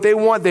 They go what they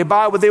want. They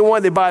buy what they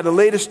want. They buy the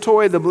latest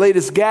toy, the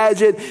latest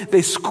gadget.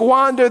 They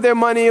squander their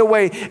money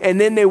away, and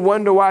then they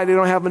wonder why they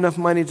don't have enough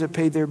money to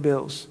pay their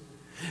bills.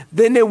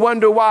 Then they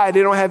wonder why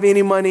they don't have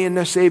any money in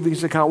their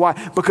savings account.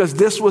 Why? Because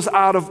this was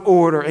out of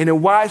order. And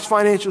in wise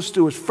financial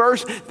stewards,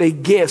 first, they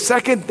give.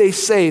 Second, they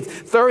save.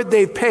 Third,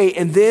 they pay.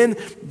 And then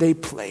they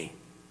play.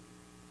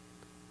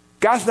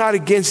 God's not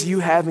against you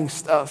having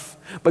stuff,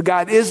 but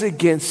God is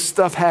against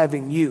stuff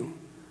having you.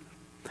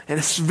 And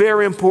it's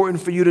very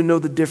important for you to know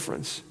the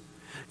difference.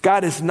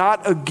 God is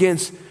not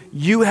against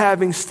you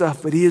having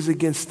stuff, but he is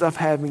against stuff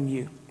having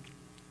you.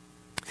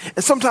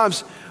 And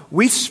sometimes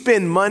we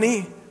spend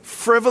money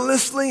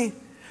frivolously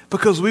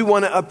because we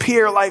want to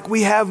appear like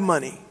we have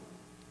money.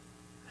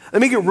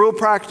 Let me get real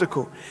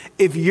practical.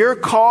 If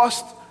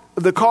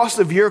the cost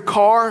of your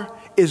car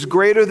is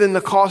greater than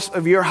the cost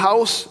of your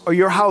house or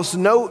your house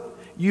note,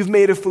 you've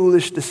made a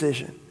foolish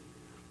decision.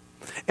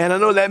 And I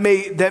know that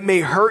may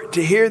hurt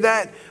to hear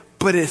that,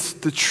 but it's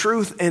the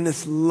truth and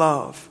it's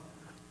love.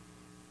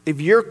 If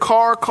your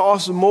car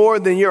costs more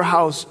than your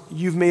house,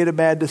 you've made a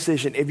bad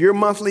decision. If your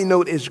monthly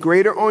note is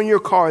greater on your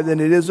car than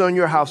it is on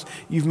your house,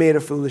 you've made a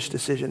foolish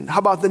decision. How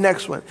about the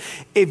next one?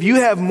 If you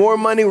have more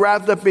money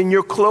wrapped up in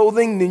your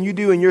clothing than you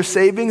do in your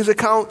savings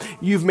account,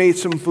 you've made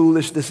some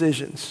foolish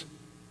decisions.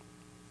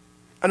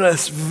 I know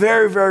that's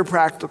very, very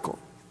practical.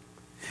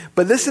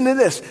 But listen to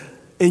this.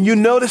 And you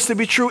know this to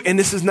be true, and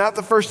this is not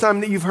the first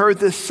time that you've heard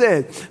this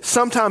said.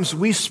 Sometimes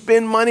we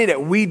spend money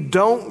that we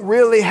don't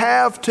really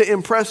have to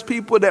impress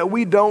people that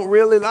we don't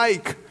really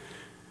like.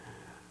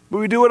 But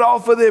we do it all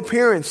for the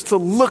appearance, to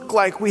look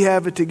like we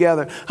have it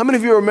together. How many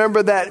of you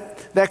remember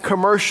that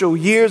commercial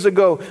years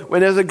ago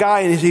when there's a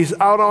guy and he's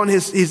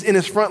in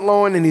his front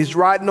lawn and he's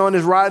riding on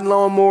his riding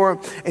lawnmower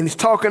and he's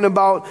talking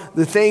about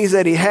the things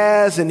that he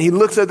has, and he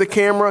looks at the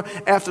camera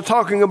after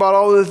talking about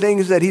all of the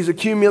things that he's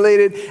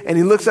accumulated, and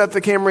he looks at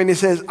the camera and he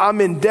says,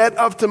 I'm in debt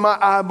up to my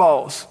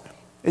eyeballs.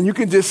 And you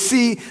can just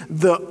see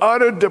the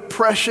utter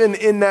depression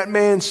in that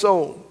man's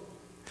soul.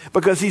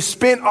 Because he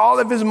spent all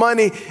of his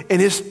money and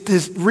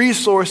his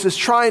resources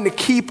trying to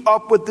keep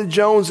up with the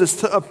Joneses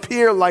to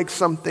appear like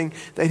something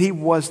that he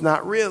was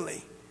not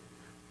really.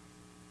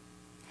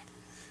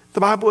 The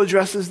Bible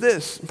addresses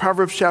this. In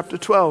Proverbs chapter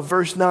 12,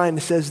 verse 9,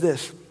 it says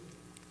this.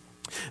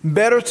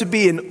 Better to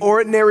be an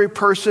ordinary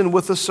person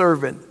with a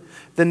servant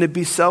than to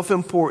be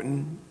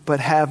self-important but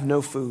have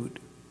no food.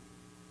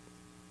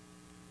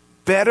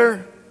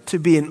 Better to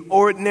be an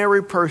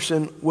ordinary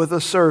person with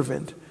a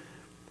servant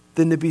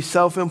than to be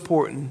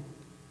self-important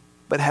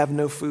but have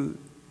no food.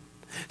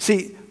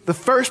 See, the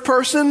first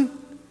person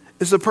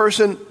is the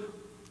person,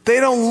 they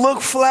don't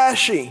look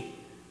flashy.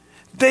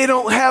 They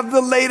don't have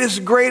the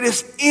latest,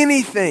 greatest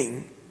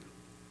anything.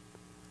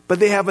 But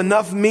they have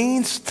enough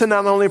means to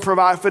not only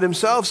provide for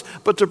themselves,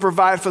 but to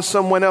provide for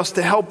someone else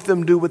to help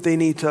them do what they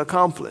need to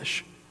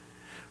accomplish.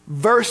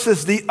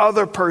 Versus the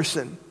other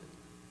person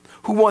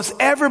who wants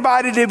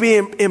everybody to be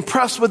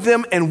impressed with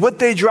them and what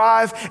they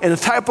drive and the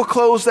type of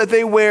clothes that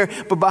they wear,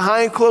 but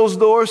behind closed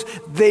doors,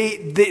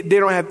 they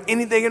don't have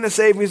anything in the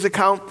savings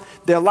account.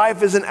 Their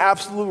life is an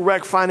absolute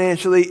wreck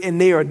financially, and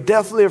they are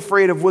deathly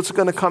afraid of what's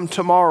going to come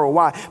tomorrow.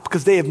 Why?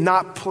 Because they have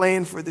not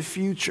planned for the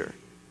future.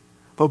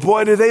 But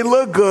boy, do they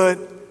look good.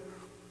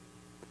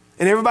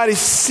 And everybody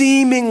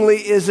seemingly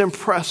is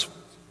impressed,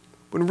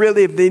 when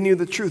really, if they knew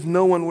the truth,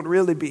 no one would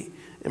really be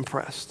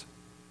impressed.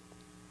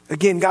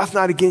 Again, God's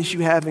not against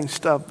you having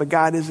stuff, but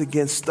God is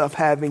against stuff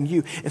having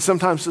you. And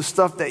sometimes the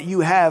stuff that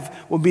you have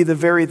will be the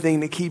very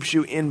thing that keeps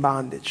you in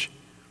bondage.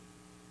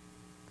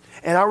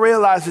 And I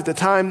realize at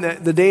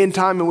the day and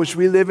time in which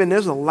we live in,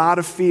 there's a lot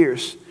of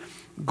fears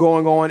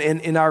going on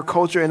in our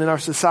culture and in our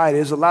society.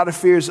 There's a lot of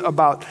fears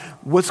about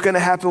what's going to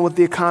happen with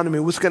the economy,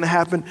 what's going to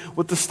happen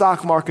with the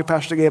stock market,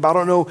 Pastor Gabe. I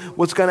don't know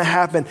what's going to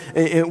happen.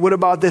 And what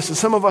about this? And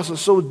some of us are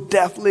so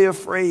deathly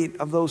afraid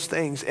of those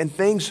things, and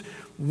things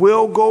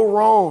will go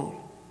wrong.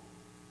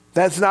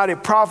 That's not a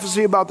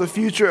prophecy about the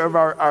future of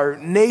our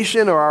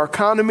nation or our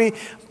economy,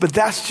 but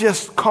that's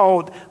just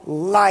called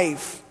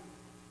life.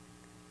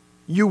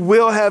 You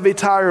will have a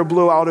tire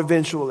blowout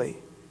eventually.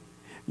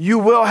 You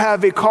will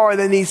have a car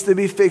that needs to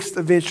be fixed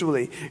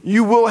eventually.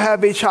 You will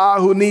have a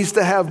child who needs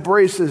to have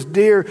braces.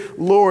 Dear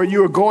Lord,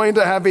 you are going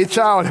to have a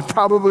child that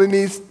probably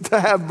needs to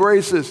have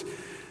braces.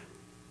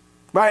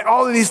 Right?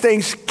 All of these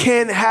things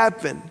can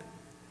happen.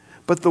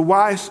 But the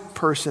wise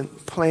person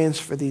plans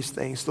for these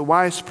things. The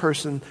wise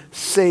person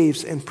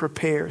saves and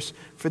prepares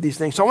for these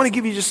things. So I want to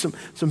give you just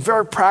some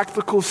very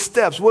practical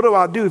steps. What do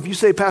I do if you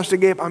say, Pastor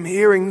Gabe, I'm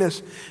hearing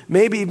this,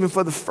 maybe even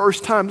for the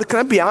first time? Can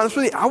I be honest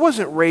with you? I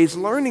wasn't raised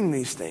learning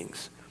these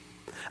things.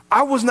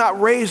 I was not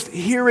raised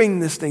hearing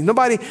this thing.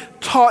 Nobody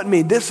taught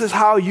me this is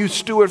how you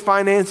steward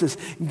finances.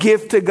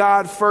 Give to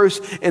God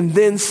first and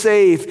then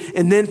save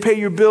and then pay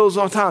your bills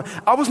on time.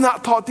 I was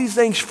not taught these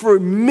things for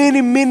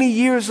many, many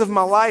years of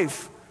my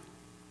life.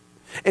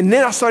 And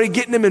then I started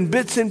getting them in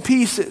bits and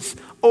pieces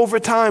over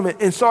time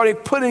and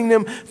started putting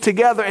them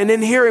together and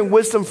then hearing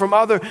wisdom from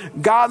other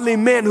godly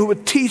men who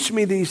would teach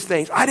me these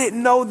things. I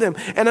didn't know them.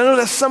 And I know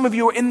that some of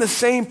you are in the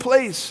same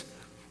place.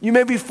 You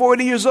may be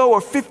 40 years old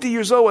or 50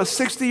 years old or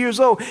 60 years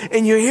old,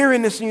 and you're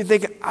hearing this and you're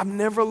thinking, I've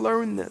never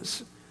learned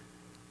this.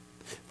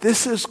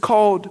 This is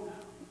called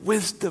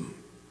wisdom.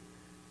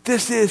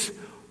 This is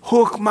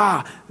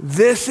hukmah.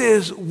 This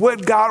is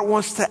what God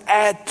wants to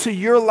add to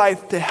your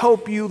life to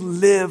help you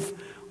live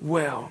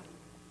well.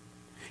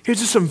 Here's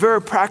just some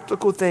very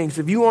practical things.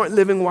 If you aren't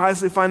living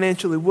wisely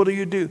financially, what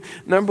do?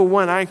 Number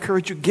one, I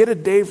encourage you, get a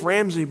Dave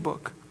Ramsey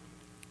book.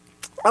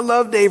 I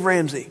love Dave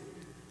Ramsey.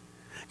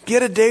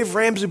 Get a Dave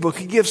Ramsey book.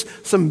 He gives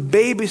some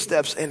baby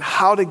steps in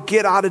how to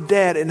get out of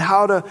debt and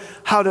how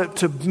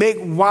to make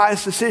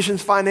wise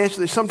decisions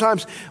financially.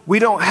 Sometimes we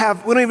don't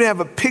even have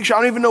a picture. I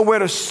don't even know where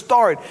to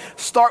start.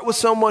 Start with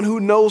someone who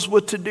knows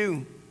what to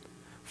do.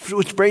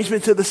 Which brings me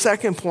to the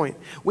second point.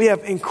 We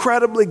have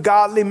incredibly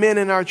godly men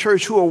in our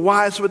church who are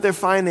wise with their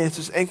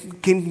finances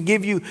and can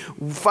give you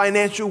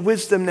financial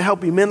wisdom to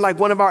help you. Men like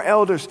one of our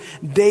elders,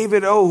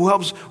 David O., who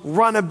helps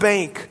run a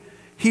bank.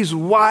 He's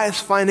wise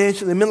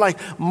financially. Men like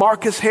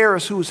Marcus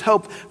Harris, who's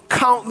helped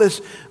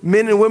countless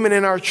men and women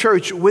in our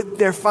church with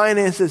their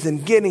finances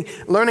and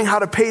learning how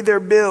to pay their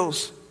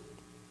bills.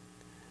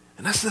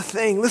 And that's the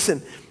thing.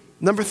 Listen,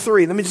 number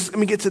three, let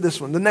me get to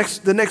this one. The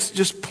next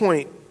just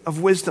point of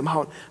wisdom,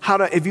 how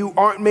to, if you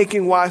aren't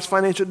making wise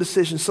financial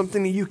decisions,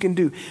 something that you can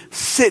do,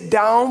 sit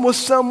down with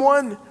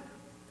someone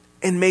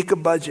and make a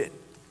budget.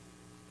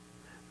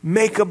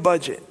 Make a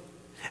budget.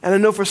 And I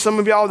know for some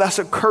of y'all, that's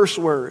a curse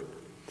word,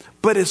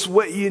 but it's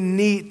what you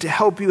need to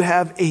help you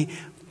have a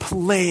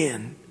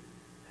plan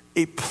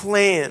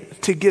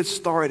to get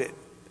started.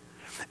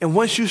 And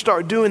once you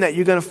start doing that,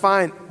 you're going to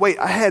find, wait,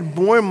 I had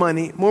more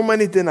money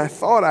than I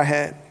thought I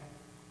had.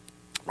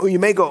 Or you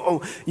may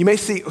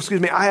see,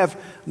 I have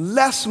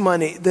less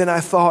money than I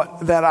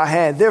thought that I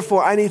had.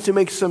 Therefore, I need to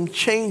make some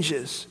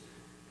changes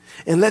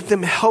and let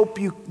them help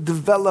you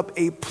develop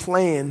a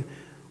plan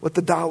with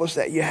the dollars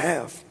that you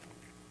have.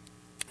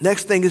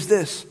 Next thing is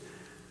this,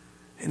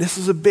 and this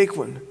is a big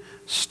one.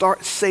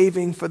 Start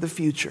saving for the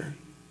future.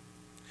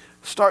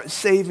 Start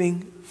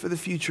saving for the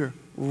future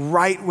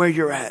right where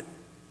you're at.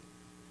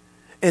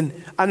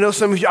 And I know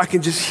some of you, I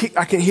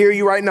can hear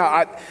you right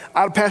now.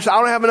 Pastor, I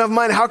don't have enough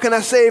money. How can I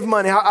save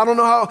money? I don't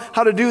know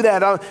how to do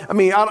that. I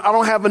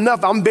don't have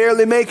enough. I'm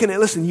barely making it.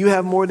 Listen, you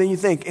have more than you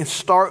think. And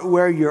start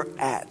where you're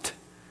at.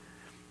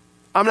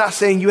 I'm not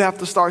saying you have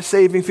to start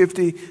saving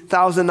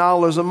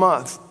 $50,000 a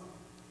month.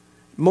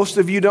 Most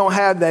of you don't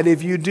have that.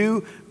 If you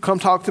do, come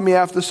talk to me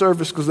after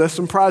service because there's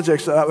some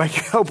projects that I'd like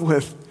your help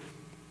with.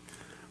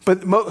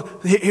 But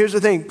here's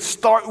the thing.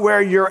 Start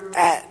where you're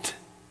at.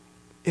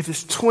 If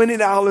it's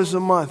 $20 a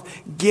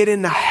month, get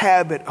in the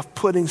habit of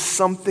putting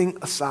something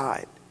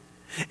aside.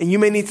 And you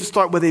may need to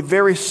start with a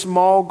very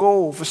small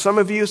goal. For some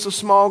of you, it's a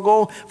small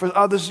goal. For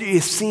others,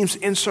 it seems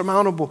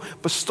insurmountable.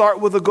 But start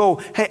with a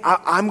goal. Hey,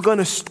 I'm going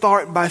to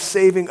start by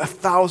saving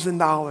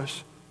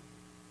 $1,000.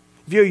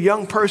 If you're a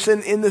young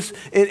person in this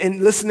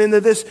and listening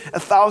to this,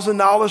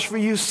 $1,000 for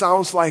you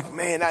sounds like,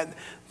 man,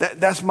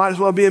 that's might as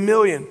well be $1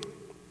 million.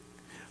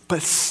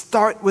 But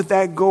start with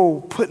that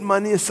goal. Put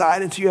money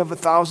aside until you have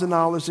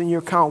 $1,000 in your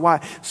account.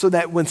 Why? So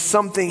that when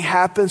something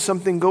happens,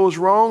 something goes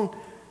wrong,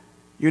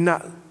 you're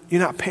not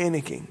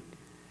panicking.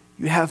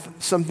 You have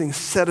something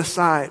set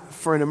aside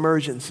for an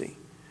emergency,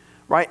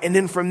 right? And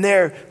then from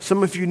there,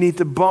 some of you need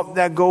to bump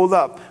that goal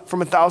up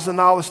from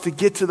 $1,000 to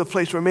get to the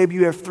place where maybe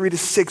you have 3 to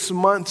 6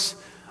 months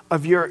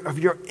of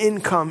your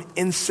income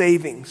in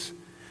savings,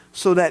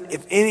 so that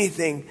if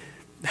anything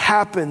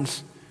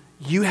happens,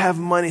 you have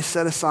money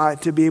set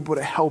aside to be able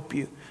to help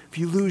you. If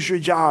you lose your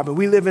job, and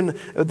we live in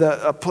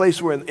a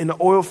place where in the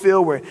oil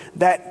field where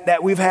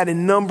that we've had a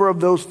number of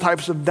those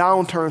types of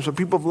downturns where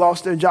people have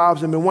lost their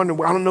jobs and been wondering,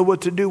 well, I don't know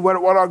what to do. Where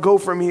do I go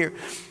from here?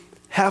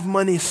 Have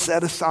money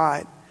set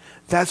aside.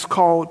 That's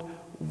called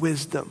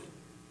wisdom.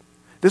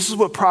 This is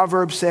what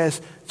Proverbs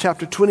says,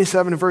 chapter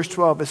 27, verse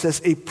 12. It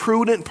says, a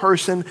prudent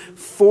person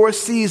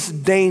foresees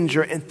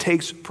danger and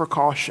takes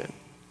precaution.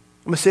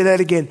 I'm going to say that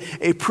again.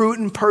 A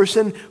prudent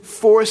person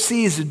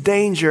foresees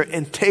danger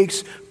and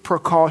takes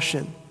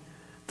precaution.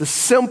 The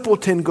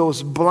simpleton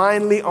goes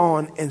blindly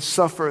on and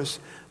suffers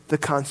the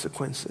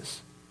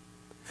consequences.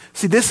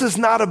 See, this is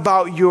not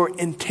about your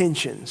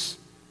intentions.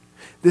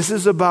 This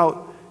is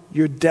about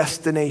your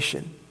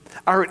destination.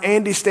 I heard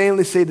Andy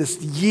Stanley say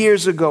this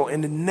years ago,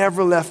 and it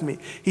never left me.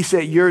 He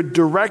said, your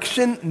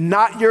direction,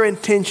 not your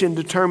intention,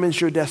 determines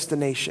your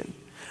destination.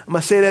 I'm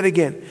going to say that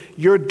again.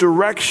 Your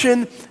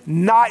direction,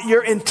 not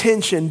your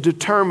intention,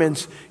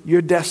 determines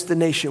your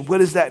destination. What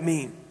does that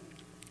mean?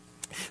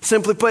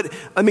 Simply put,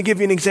 let me give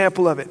you an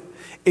example of it.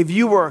 If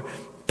you were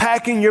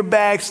packing your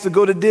bags to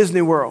go to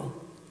Disney World,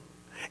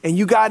 and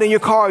you got in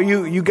your car,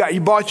 you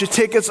bought your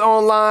tickets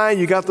online,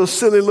 you got those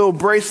silly little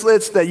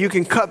bracelets that you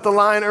can cut the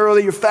line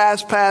early, your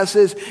fast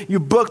passes, you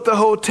booked the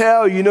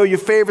hotel, you know your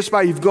favorite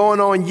spot, you've gone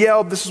on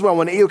Yelp, this is where I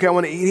want to eat, okay, I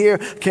want to eat here,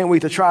 can't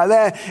wait to try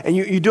that, and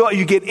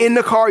you get in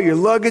the car, your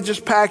luggage is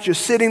packed, you're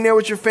sitting there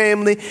with your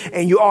family,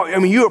 and you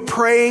are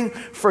praying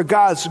for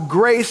God's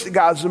grace,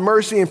 God's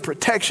mercy and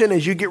protection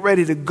as you get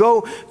ready to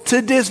go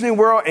to Disney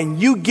World,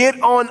 and you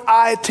get on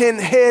I-10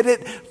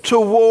 headed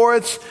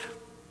towards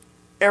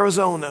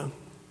Arizona.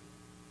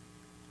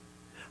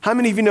 How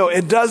many of you know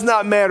it does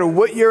not matter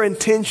what your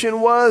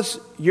intention was,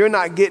 you're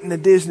not getting to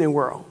Disney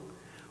World?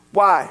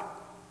 Why?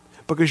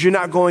 Because you're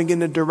not going in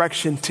the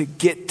direction to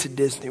get to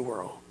Disney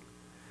World.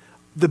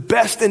 The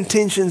best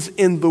intentions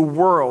in the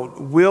world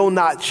will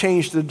not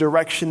change the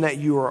direction that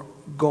you are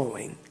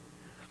going.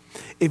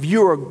 If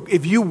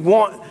you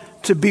want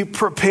to be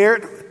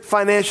prepared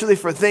financially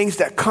for things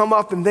that come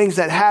up and things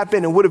that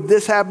happen, and what if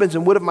this happens,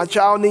 and what if my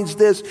child needs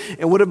this,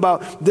 and what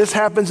about this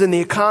happens in the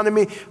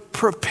economy,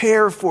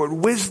 prepare for it.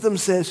 Wisdom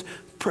says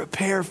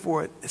prepare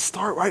for it.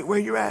 Start right where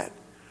you're at.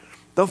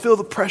 Don't feel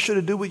the pressure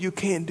to do what you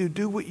can't do.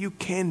 Do what you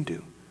can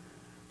do.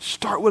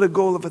 Start with a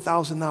goal of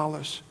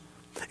 $1,000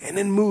 and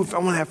then move. I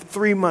want to have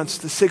 3 months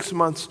to 6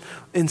 months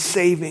in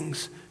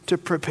savings to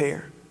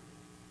prepare.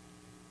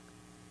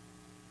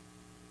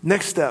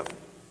 Next step,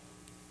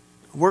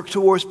 work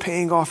towards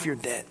paying off your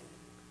debt.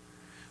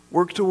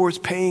 Work towards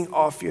paying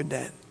off your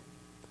debt.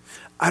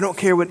 I don't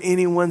care what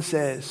anyone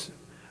says.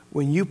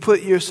 When you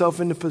put yourself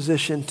in the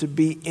position to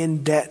be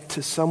in debt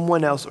to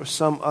someone else or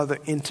some other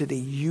entity,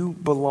 you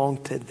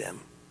belong to them.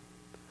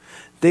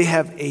 They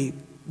have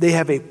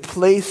a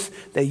place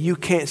that you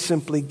can't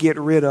simply get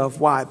rid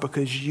of. Why?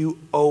 Because you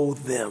owe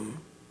them.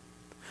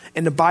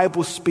 And the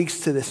Bible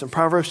speaks to this. In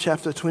Proverbs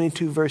chapter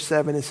 22, verse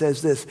 7, it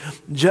says this: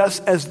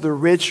 just as the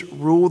rich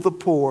rule the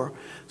poor,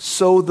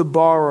 so the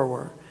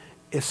borrower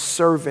is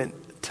servant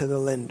to the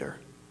lender.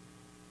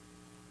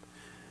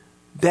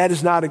 That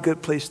is not a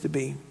good place to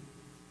be.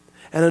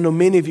 And I know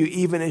many of you,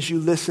 even as you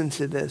listen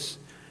to this,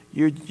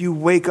 you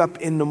wake up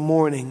in the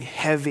morning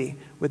heavy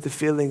with the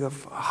feeling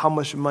of how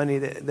much money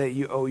that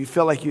you owe. You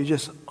feel like you're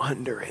just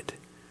under it.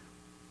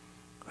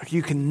 Like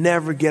you can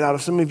never get out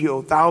of. Some of you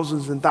owe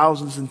thousands and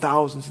thousands and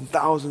thousands and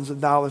thousands of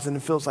dollars, and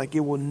it feels like it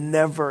will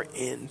never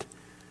end.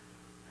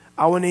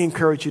 I want to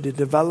encourage you to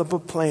develop a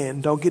plan.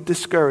 Don't get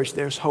discouraged.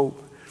 There's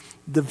hope.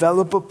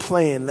 Develop a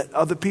plan. Let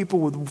other people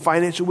with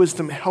financial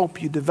wisdom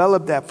help you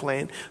develop that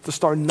plan to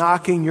start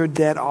knocking your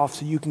debt off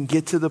so you can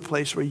get to the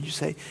place where you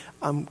say,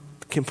 I'm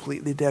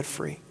completely debt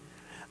free.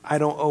 I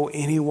don't owe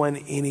anyone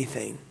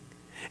anything.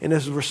 And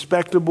as a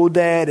respectable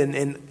dad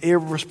and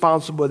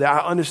irresponsible dad,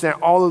 I understand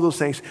all of those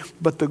things,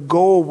 but the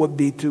goal would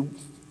be to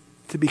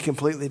be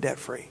completely debt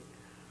free.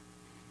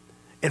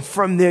 And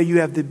from there, you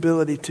have the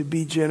ability to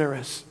be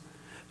generous,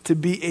 to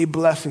be a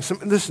blessing.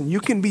 Listen, you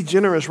can be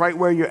generous right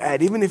where you're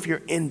at, even if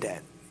you're in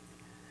debt.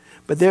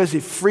 But there's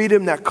a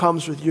freedom that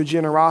comes with your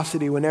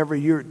generosity whenever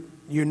you're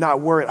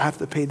not worried. I have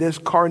to pay this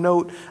car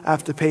note. I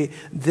have to pay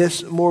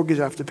this mortgage.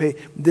 I have to pay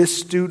this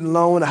student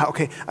loan.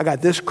 I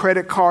got this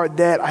credit card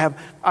debt.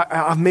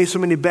 I've made so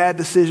many bad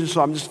decisions,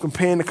 so I'm just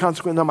paying the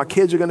consequences. Now my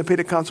kids are going to pay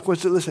the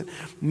consequences. Listen,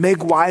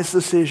 make wise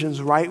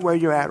decisions right where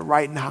you're at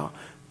right now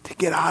to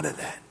get out of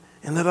that.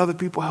 And let other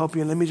people help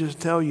you. And let me just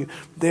tell you,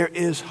 there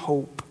is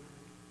hope.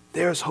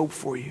 There is hope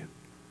for you.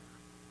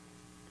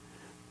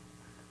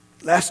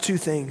 Last two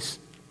things.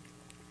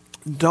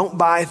 Don't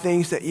buy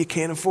things that you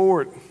can't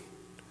afford.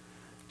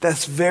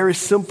 That's very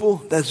simple.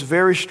 That's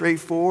very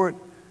straightforward.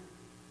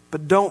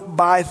 But don't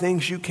buy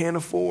things you can't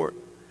afford.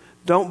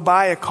 Don't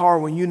buy a car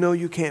when you know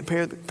you can't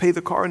pay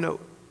the car note.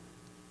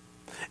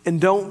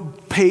 And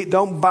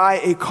don't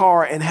buy a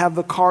car and have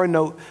the car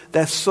note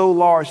that's so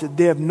large that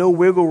they have no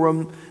wiggle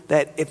room,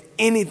 that if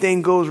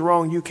anything goes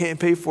wrong, you can't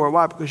pay for it.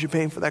 Why? Because you're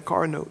paying for that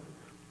car note.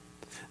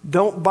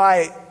 Don't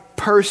buy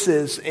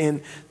purses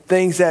and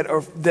things that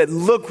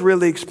look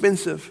really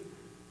expensive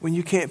when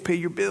you can't pay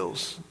your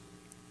bills.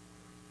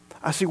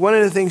 I see one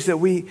of the things that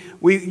we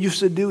used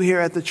to do here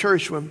at the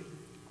church when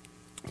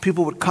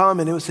people would come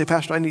and they would say,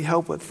 Pastor, I need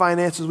help with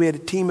finances. We had a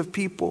team of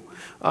people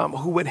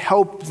who would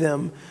help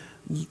them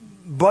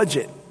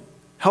budget,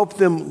 help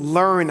them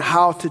learn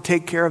how to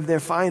take care of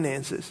their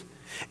finances.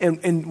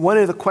 And one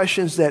of the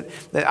questions that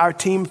our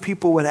team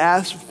people would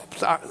ask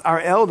our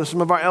elders,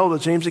 some of our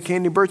elders, James and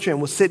Candy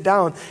Bertrand, would sit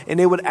down and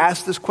they would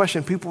ask this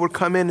question. People would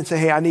come in and say,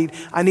 hey, I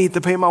need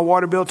to pay my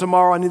water bill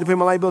tomorrow. I need to pay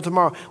my light bill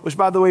tomorrow, which,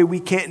 by the way, we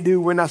can't do.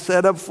 We're not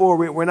set up for.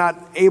 We're not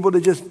able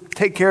to just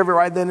take care of it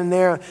right then and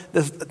there.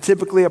 There's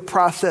typically a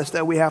process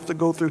that we have to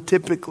go through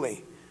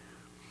typically.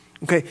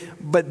 Okay,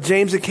 but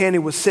James and Candy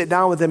would sit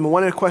down with them, and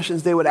one of the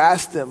questions they would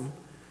ask them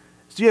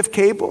is, do you have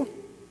cable?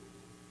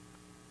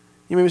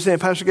 You may be saying,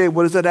 Pastor Gabe,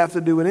 what does that have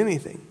to do with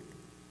anything?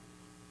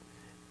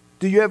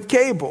 Do you have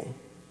cable?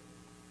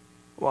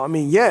 Well, I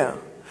mean, yeah.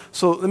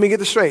 So let me get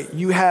this straight.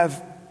 You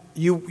have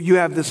this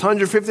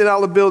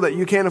 $150 bill that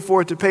you can't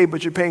afford to pay,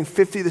 but you're paying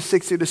 $50 to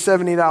 $60 to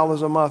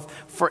 $70 a month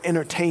for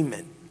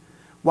entertainment.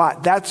 Why?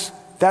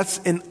 That's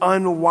an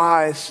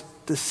unwise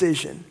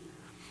decision.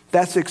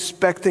 That's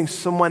expecting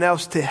someone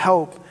else to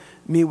help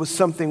me with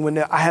something when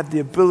I have the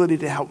ability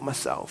to help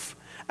myself.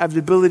 I have the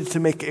ability to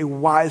make a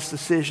wise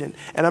decision.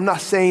 And I'm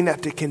not saying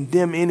that to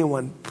condemn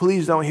anyone.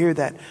 Please don't hear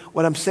that.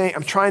 What I'm saying,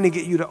 I'm trying to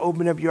get you to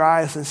open up your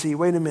eyes and see,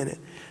 wait a minute.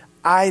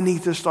 I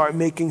need to start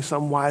making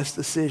some wise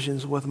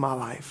decisions with my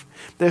life.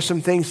 There's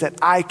some things that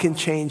I can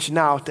change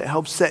now to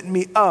help set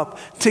me up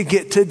to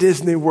get to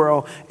Disney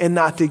World and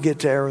not to get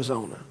to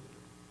Arizona.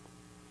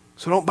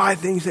 So don't buy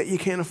things that you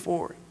can't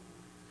afford.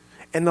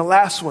 And the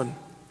last one,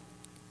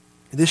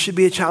 this should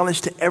be a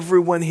challenge to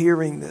everyone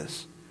hearing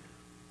this.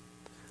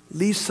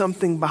 Leave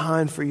something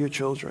behind for your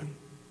children.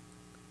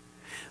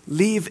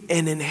 Leave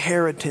an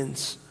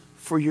inheritance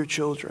for your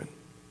children.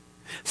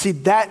 See,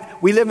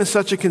 that we live in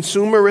such a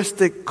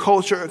consumeristic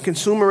culture, a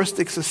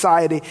consumeristic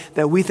society,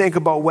 that we think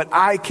about what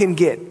I can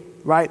get,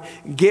 right?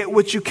 Get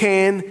what you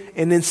can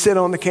and then sit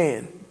on the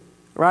can,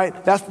 right?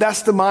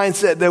 That's the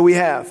mindset that we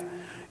have.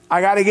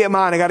 I got to get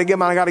mine.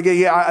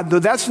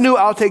 That's new.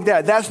 I'll take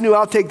that. That's new.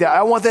 I'll take that.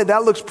 I want that.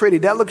 That looks pretty.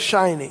 That looks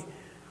shiny.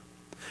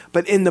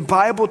 But in the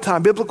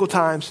biblical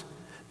times,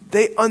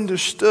 they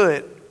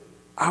understood,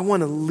 I want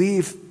to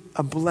leave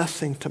a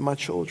blessing to my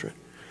children.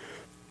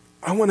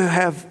 I want to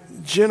have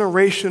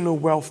generational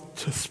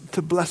wealth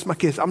to bless my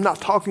kids. I'm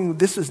not talking,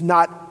 this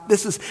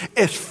is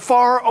as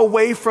far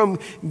away from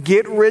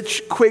get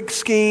rich quick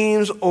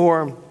schemes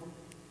or,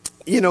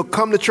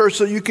 come to church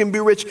so you can be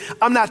rich.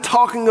 I'm not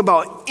talking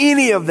about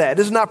any of that.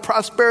 This is not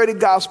prosperity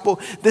gospel.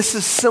 This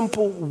is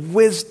simple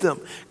wisdom.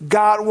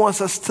 God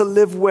wants us to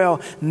live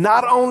well,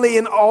 not only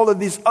in all of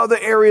these other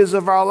areas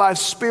of our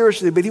lives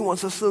spiritually, but he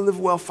wants us to live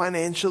well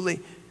financially,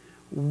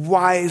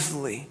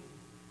 wisely.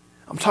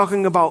 I'm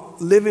talking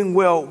about living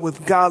well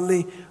with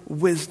godly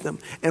wisdom.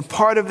 And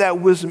part of that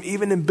wisdom,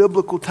 even in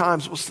biblical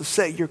times, was to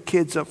set your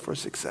kids up for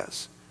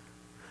success.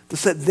 To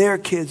set their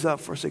kids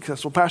up for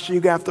success. Well, Pastor,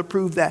 you're going to have to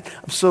prove that.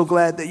 I'm so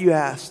glad that you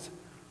asked.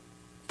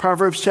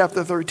 Proverbs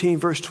chapter 13,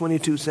 verse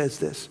 22 says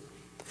this.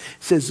 It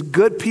says,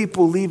 good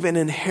people leave an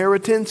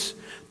inheritance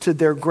to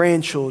their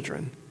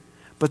grandchildren,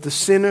 but the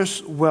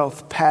sinner's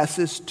wealth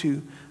passes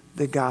to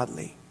the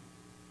godly.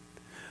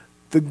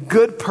 The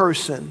good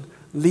person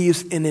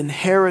leaves an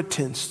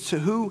inheritance to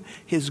who?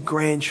 His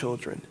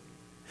grandchildren.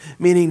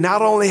 Meaning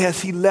not only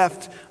has he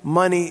left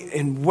money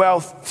and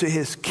wealth to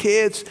his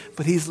kids,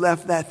 but he's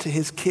left that to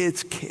his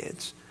kids'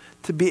 kids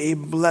to be a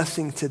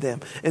blessing to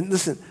them. And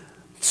listen,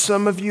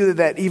 some of you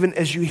that even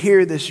as you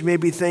hear this, you may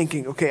be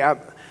thinking, okay,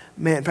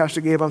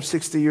 Pastor Gabe, I'm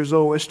 60 years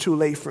old. It's too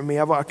late for me.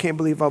 I can't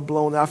believe I've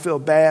blown it. I feel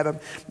bad.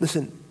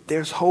 Listen,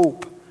 there's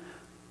hope.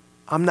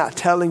 I'm not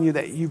telling you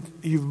that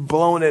you've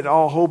blown it,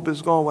 all hope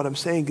is gone. What I'm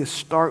saying is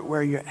start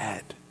where you're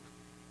at.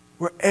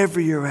 Wherever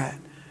you're at,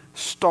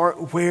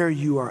 start where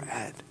you are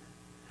at.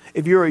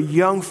 If you're a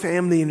young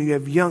family and you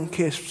have young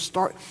kids,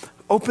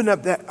 open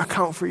up that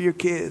account for your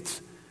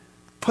kids.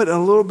 Put a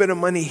little bit of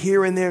money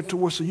here and there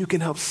towards so you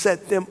can help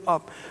set them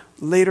up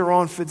later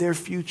on for their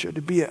future,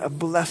 to be a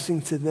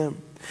blessing to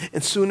them.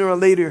 And sooner or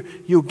later,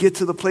 you'll get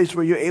to the place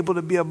where you're able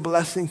to be a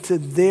blessing to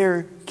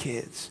their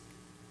kids.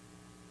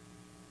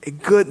 A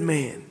good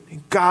man, a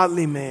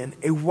godly man,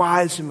 a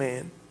wise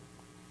man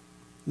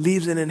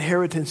leaves an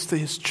inheritance to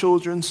his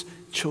children's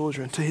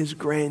children, to his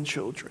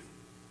grandchildren.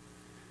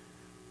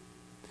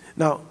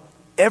 Now,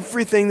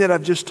 everything that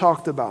I've just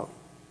talked about,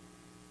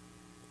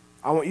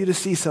 I want you to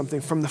see something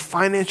from the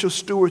financial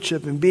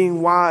stewardship and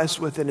being wise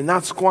with it and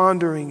not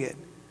squandering it,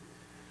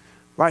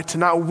 right? To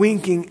not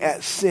winking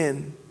at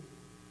sin,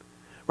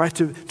 right?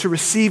 To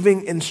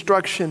receiving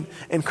instruction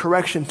and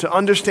correction, to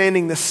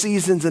understanding the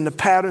seasons and the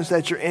patterns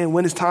that you're in,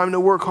 when it's time to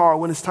work hard,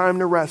 when it's time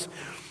to rest.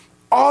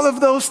 All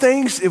of those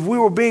things, if we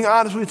were being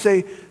honest, we'd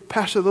say,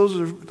 Pastor,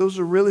 those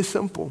are really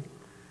simple,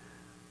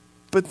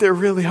 but they're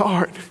really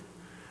hard.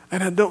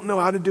 And I don't know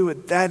how to do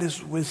it. That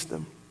is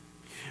wisdom.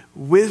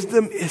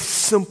 Wisdom is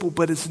simple,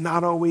 but it's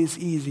not always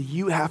easy.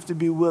 You have to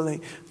be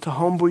willing to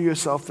humble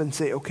yourself and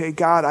say, okay,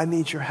 God, I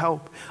need your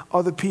help.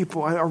 Other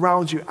people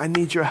around you, I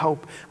need your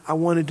help. I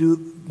want to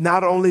do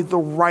not only the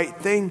right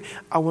thing,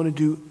 I want to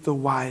do the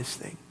wise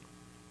thing.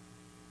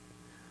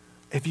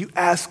 If you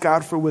ask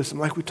God for wisdom,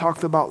 like we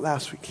talked about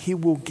last week, he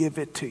will give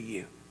it to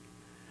you.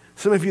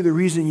 Some of you, the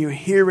reason you're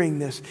hearing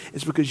this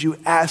is because you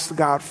asked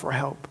God for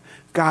help.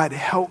 God,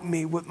 help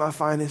me with my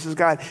finances.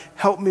 God,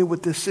 help me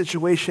with this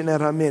situation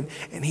that I'm in.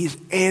 And he's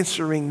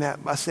answering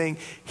that by saying,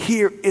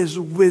 here is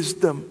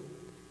wisdom.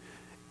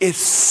 It's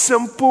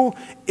simple,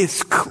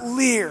 it's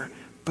clear,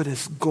 but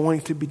it's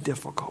going to be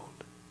difficult.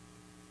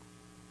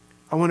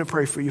 I want to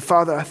pray for you.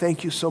 Father, I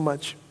thank you so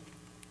much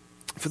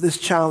for this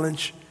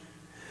challenge,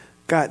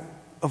 God,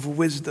 of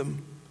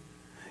wisdom.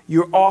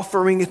 You're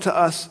offering it to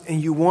us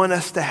and you want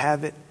us to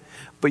have it.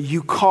 But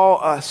you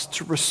call us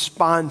to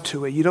respond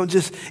to it. You don't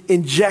just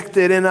inject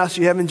it in us.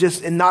 You haven't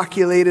just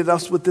inoculated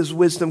us with this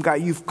wisdom,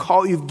 God.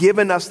 You've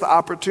given us the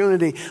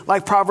opportunity.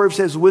 Like Proverbs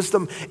says,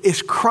 wisdom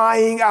is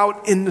crying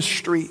out in the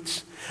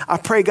streets. I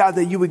pray, God,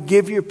 that you would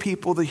give your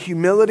people the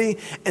humility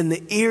and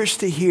the ears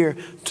to hear,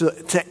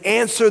 to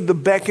answer the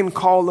beck and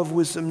call of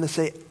wisdom, to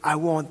say, I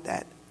want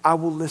that. I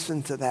will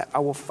listen to that. I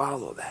will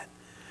follow that.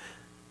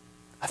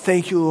 I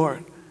thank you,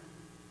 Lord,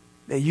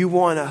 that you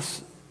want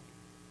us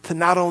to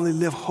not only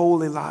live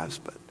holy lives,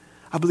 but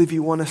I believe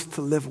you want us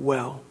to live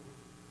well.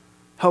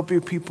 Help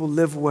your people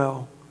live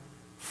well,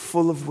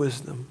 full of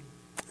wisdom.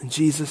 In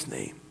Jesus'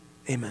 name,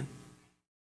 amen.